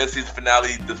 Mid-season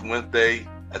finale this Wednesday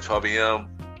at 12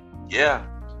 a.m. Yeah.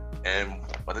 And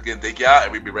once again, thank y'all,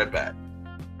 and we'll be right back.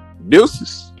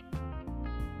 Deuces.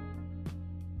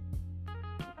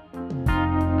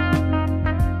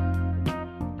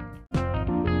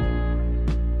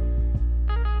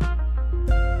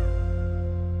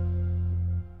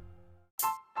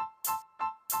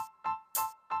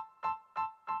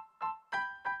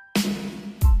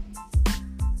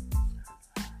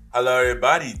 Hello,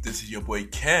 everybody. This is your boy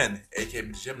Ken, aka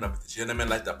Mr. Gentleman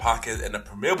Like the Podcast and the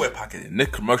Premier Boy Podcast. And this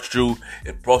commercial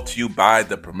is brought to you by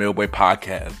the Premier Boy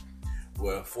Podcast,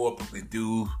 where 4 Brooklyn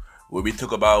dudes, where we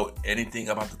talk about anything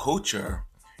about the culture.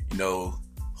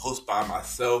 Hosted by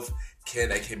myself,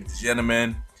 Ken, aka Mr.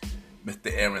 Gentleman, Mr.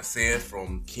 Aaron Sands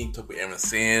from King Talk with Aaron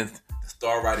Sands, the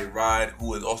Star Riding Ride,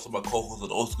 who is also my co-host of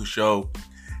the Old School Show,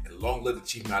 and long live the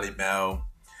Chief Mally Mel.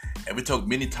 And we talk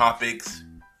many topics,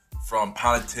 from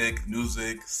politics,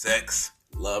 music, sex,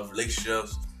 love,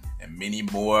 relationships, and many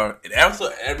more. And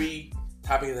also every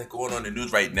topic that's going on in the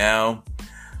news right now.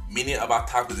 Many of our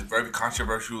topics are very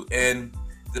controversial, and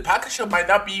the podcast show might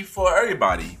not be for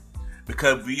everybody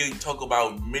because we talk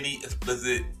about many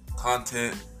explicit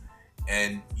content.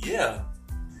 And yeah,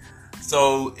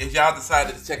 so if y'all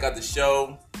decided to check out the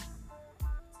show,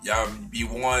 y'all be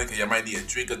warned because y'all might need a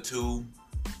drink or two.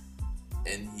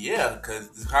 And yeah, because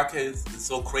this podcast is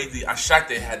so crazy. I'm shocked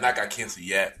that it had not got canceled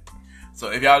yet. So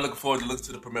if y'all looking forward to listen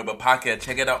to the Premier Boy Podcast,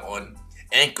 check it out on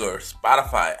Anchor,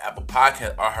 Spotify, Apple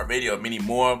Podcast, iHeartRadio, and many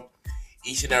more.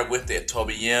 Each and every Wednesday at 12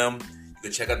 a.m., you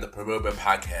can check out the Premier Boy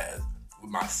Podcast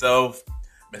with myself,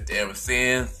 Mr. Aaron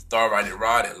Sands, Star Riding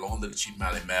Rod, and Long Little Chief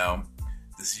Mally Mal.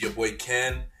 This is your boy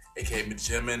Ken, aka Mr.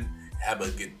 Gentleman. Have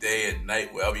a good day and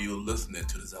night wherever you're listening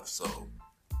to this episode.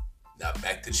 Now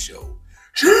back to the show.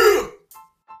 Yeah!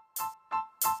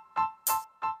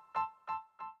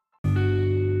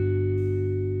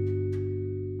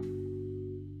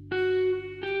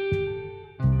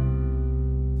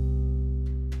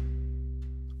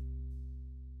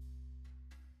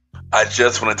 I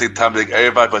just want to take time to thank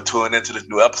everybody for tuning into this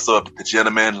new episode of the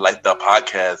Gentleman Lifestyle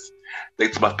Podcast.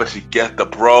 Thanks to my special guest, the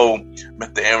bro,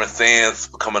 Mr. Aaron Sands,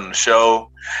 for coming on the show.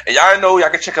 And y'all know y'all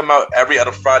can check him out every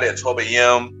other Friday at 12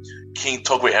 a.m. King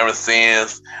Talk with Aaron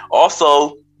Sands.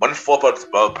 Also, 1/4 of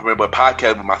the Premier Boy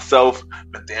Podcast with myself,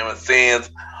 Mr. Aaron Sands,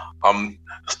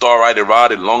 Star Rider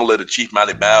Rod, and Long Live the Chief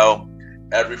Mally Mal,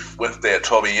 every Wednesday at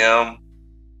 12 a.m. on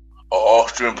all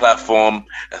streaming platforms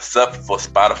except for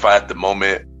Spotify at the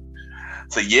moment.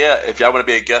 So yeah, if y'all want to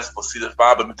be a guest for season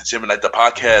 5 of Mr. Gentleman Like the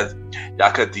Podcast,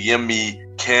 y'all could DM me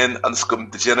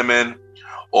Ken_Mr. Gentleman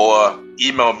or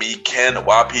email me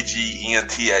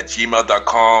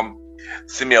KenYPGENT@gmail.com.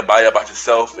 Send me a bio about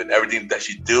yourself and everything that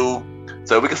you do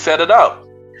so we can set it up.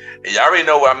 And y'all already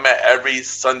know where I'm at every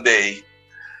Sunday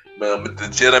with the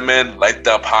Gentleman Like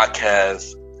the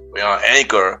Podcast. We're on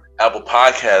Anchor, Apple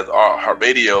Podcasts,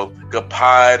 iHeartRadio, Good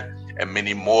Pod, and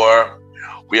many more.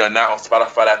 We are not on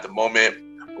Spotify at the moment,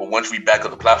 but once we back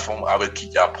on the platform, I will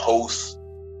keep y'all posts.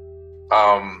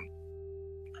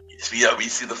 We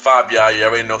see the 5 y'all. You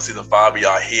already know season 5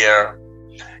 y'all here.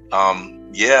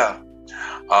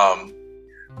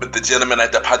 But the Gentleman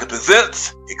Like That Podcast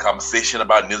presents a conversation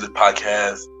about music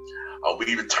podcast.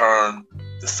 We return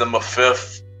December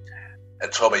 5th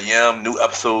at 12 a.m. New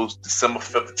episodes December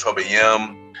 5th at 12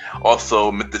 a.m. Also,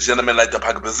 the Gentleman Like That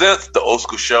Podcast presents the Old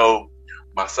School Show.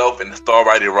 Myself and the Star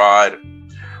Riding Rod,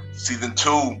 season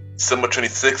 2, December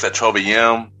 26th at 12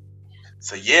 a.m.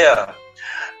 So yeah,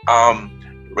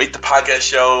 rate the podcast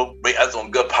show, rate us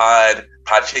on Good Pod,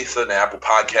 Podchaser, and Apple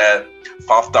Podcast,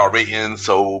 5-star rating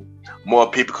so more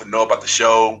people can know about the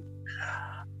show.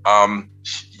 I'm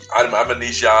gonna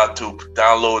need y'all to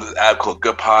download this app called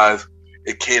Good Pods.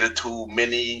 It caters to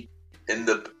many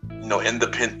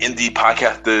independent indie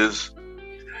podcasters.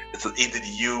 It's easy to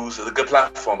use. It's a good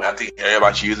platform. I think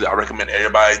everybody should use it. I recommend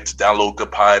everybody to download Good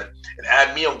Pod and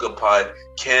add me on Good Pod.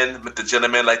 Ken, Mr.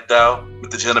 Gentleman Like that.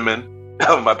 Mr. Gentleman.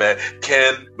 Oh, my bad.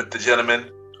 Ken, Mr.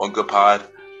 Gentleman on Good Pod.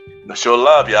 Show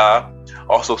love, y'all.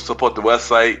 Also support the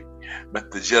website,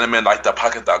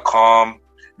 MrGentlemanLikeThatPocket.com.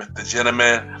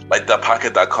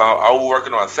 MrGentlemanLikeThatPocket.com. I will be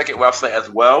working on a second website as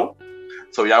well.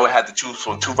 So y'all would have to choose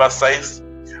from 2 websites.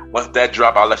 Once that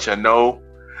drop, I'll let y'all know.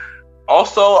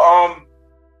 Also,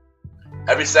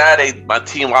 every Saturday, my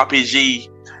team YPG,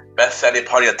 Best Saturday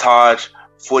Party at Taj,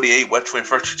 48 West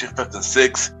 21st Street, 5th and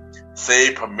 6th.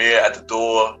 Save premiere at the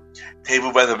door.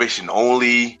 Table reservation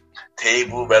only.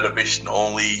 Table reservation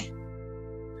only.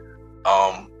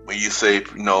 When you say,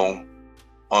 on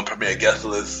premiere guest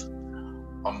list.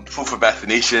 Food for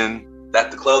vaccination.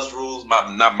 That's the club's rules,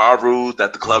 not my rules.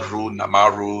 That's the club's rules, not my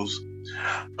rules.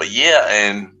 But yeah,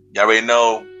 and y'all already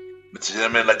know, Mr.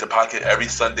 Gentleman Like the Podcast every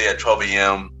Sunday at 12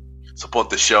 a.m. Support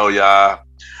the show, y'all.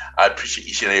 I appreciate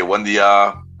each and every one of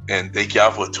y'all. And thank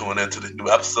y'all for tuning into this new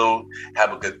episode.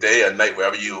 Have a good day or night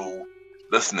wherever you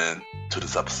listening to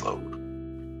this episode.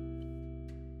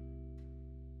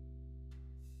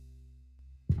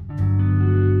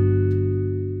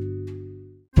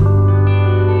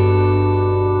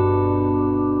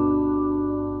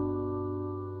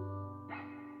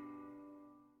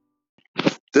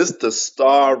 This is the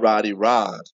Star Roddy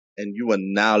Rod, and you are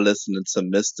now listening to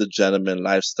Mr. Gentleman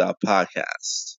Lifestyle Podcast.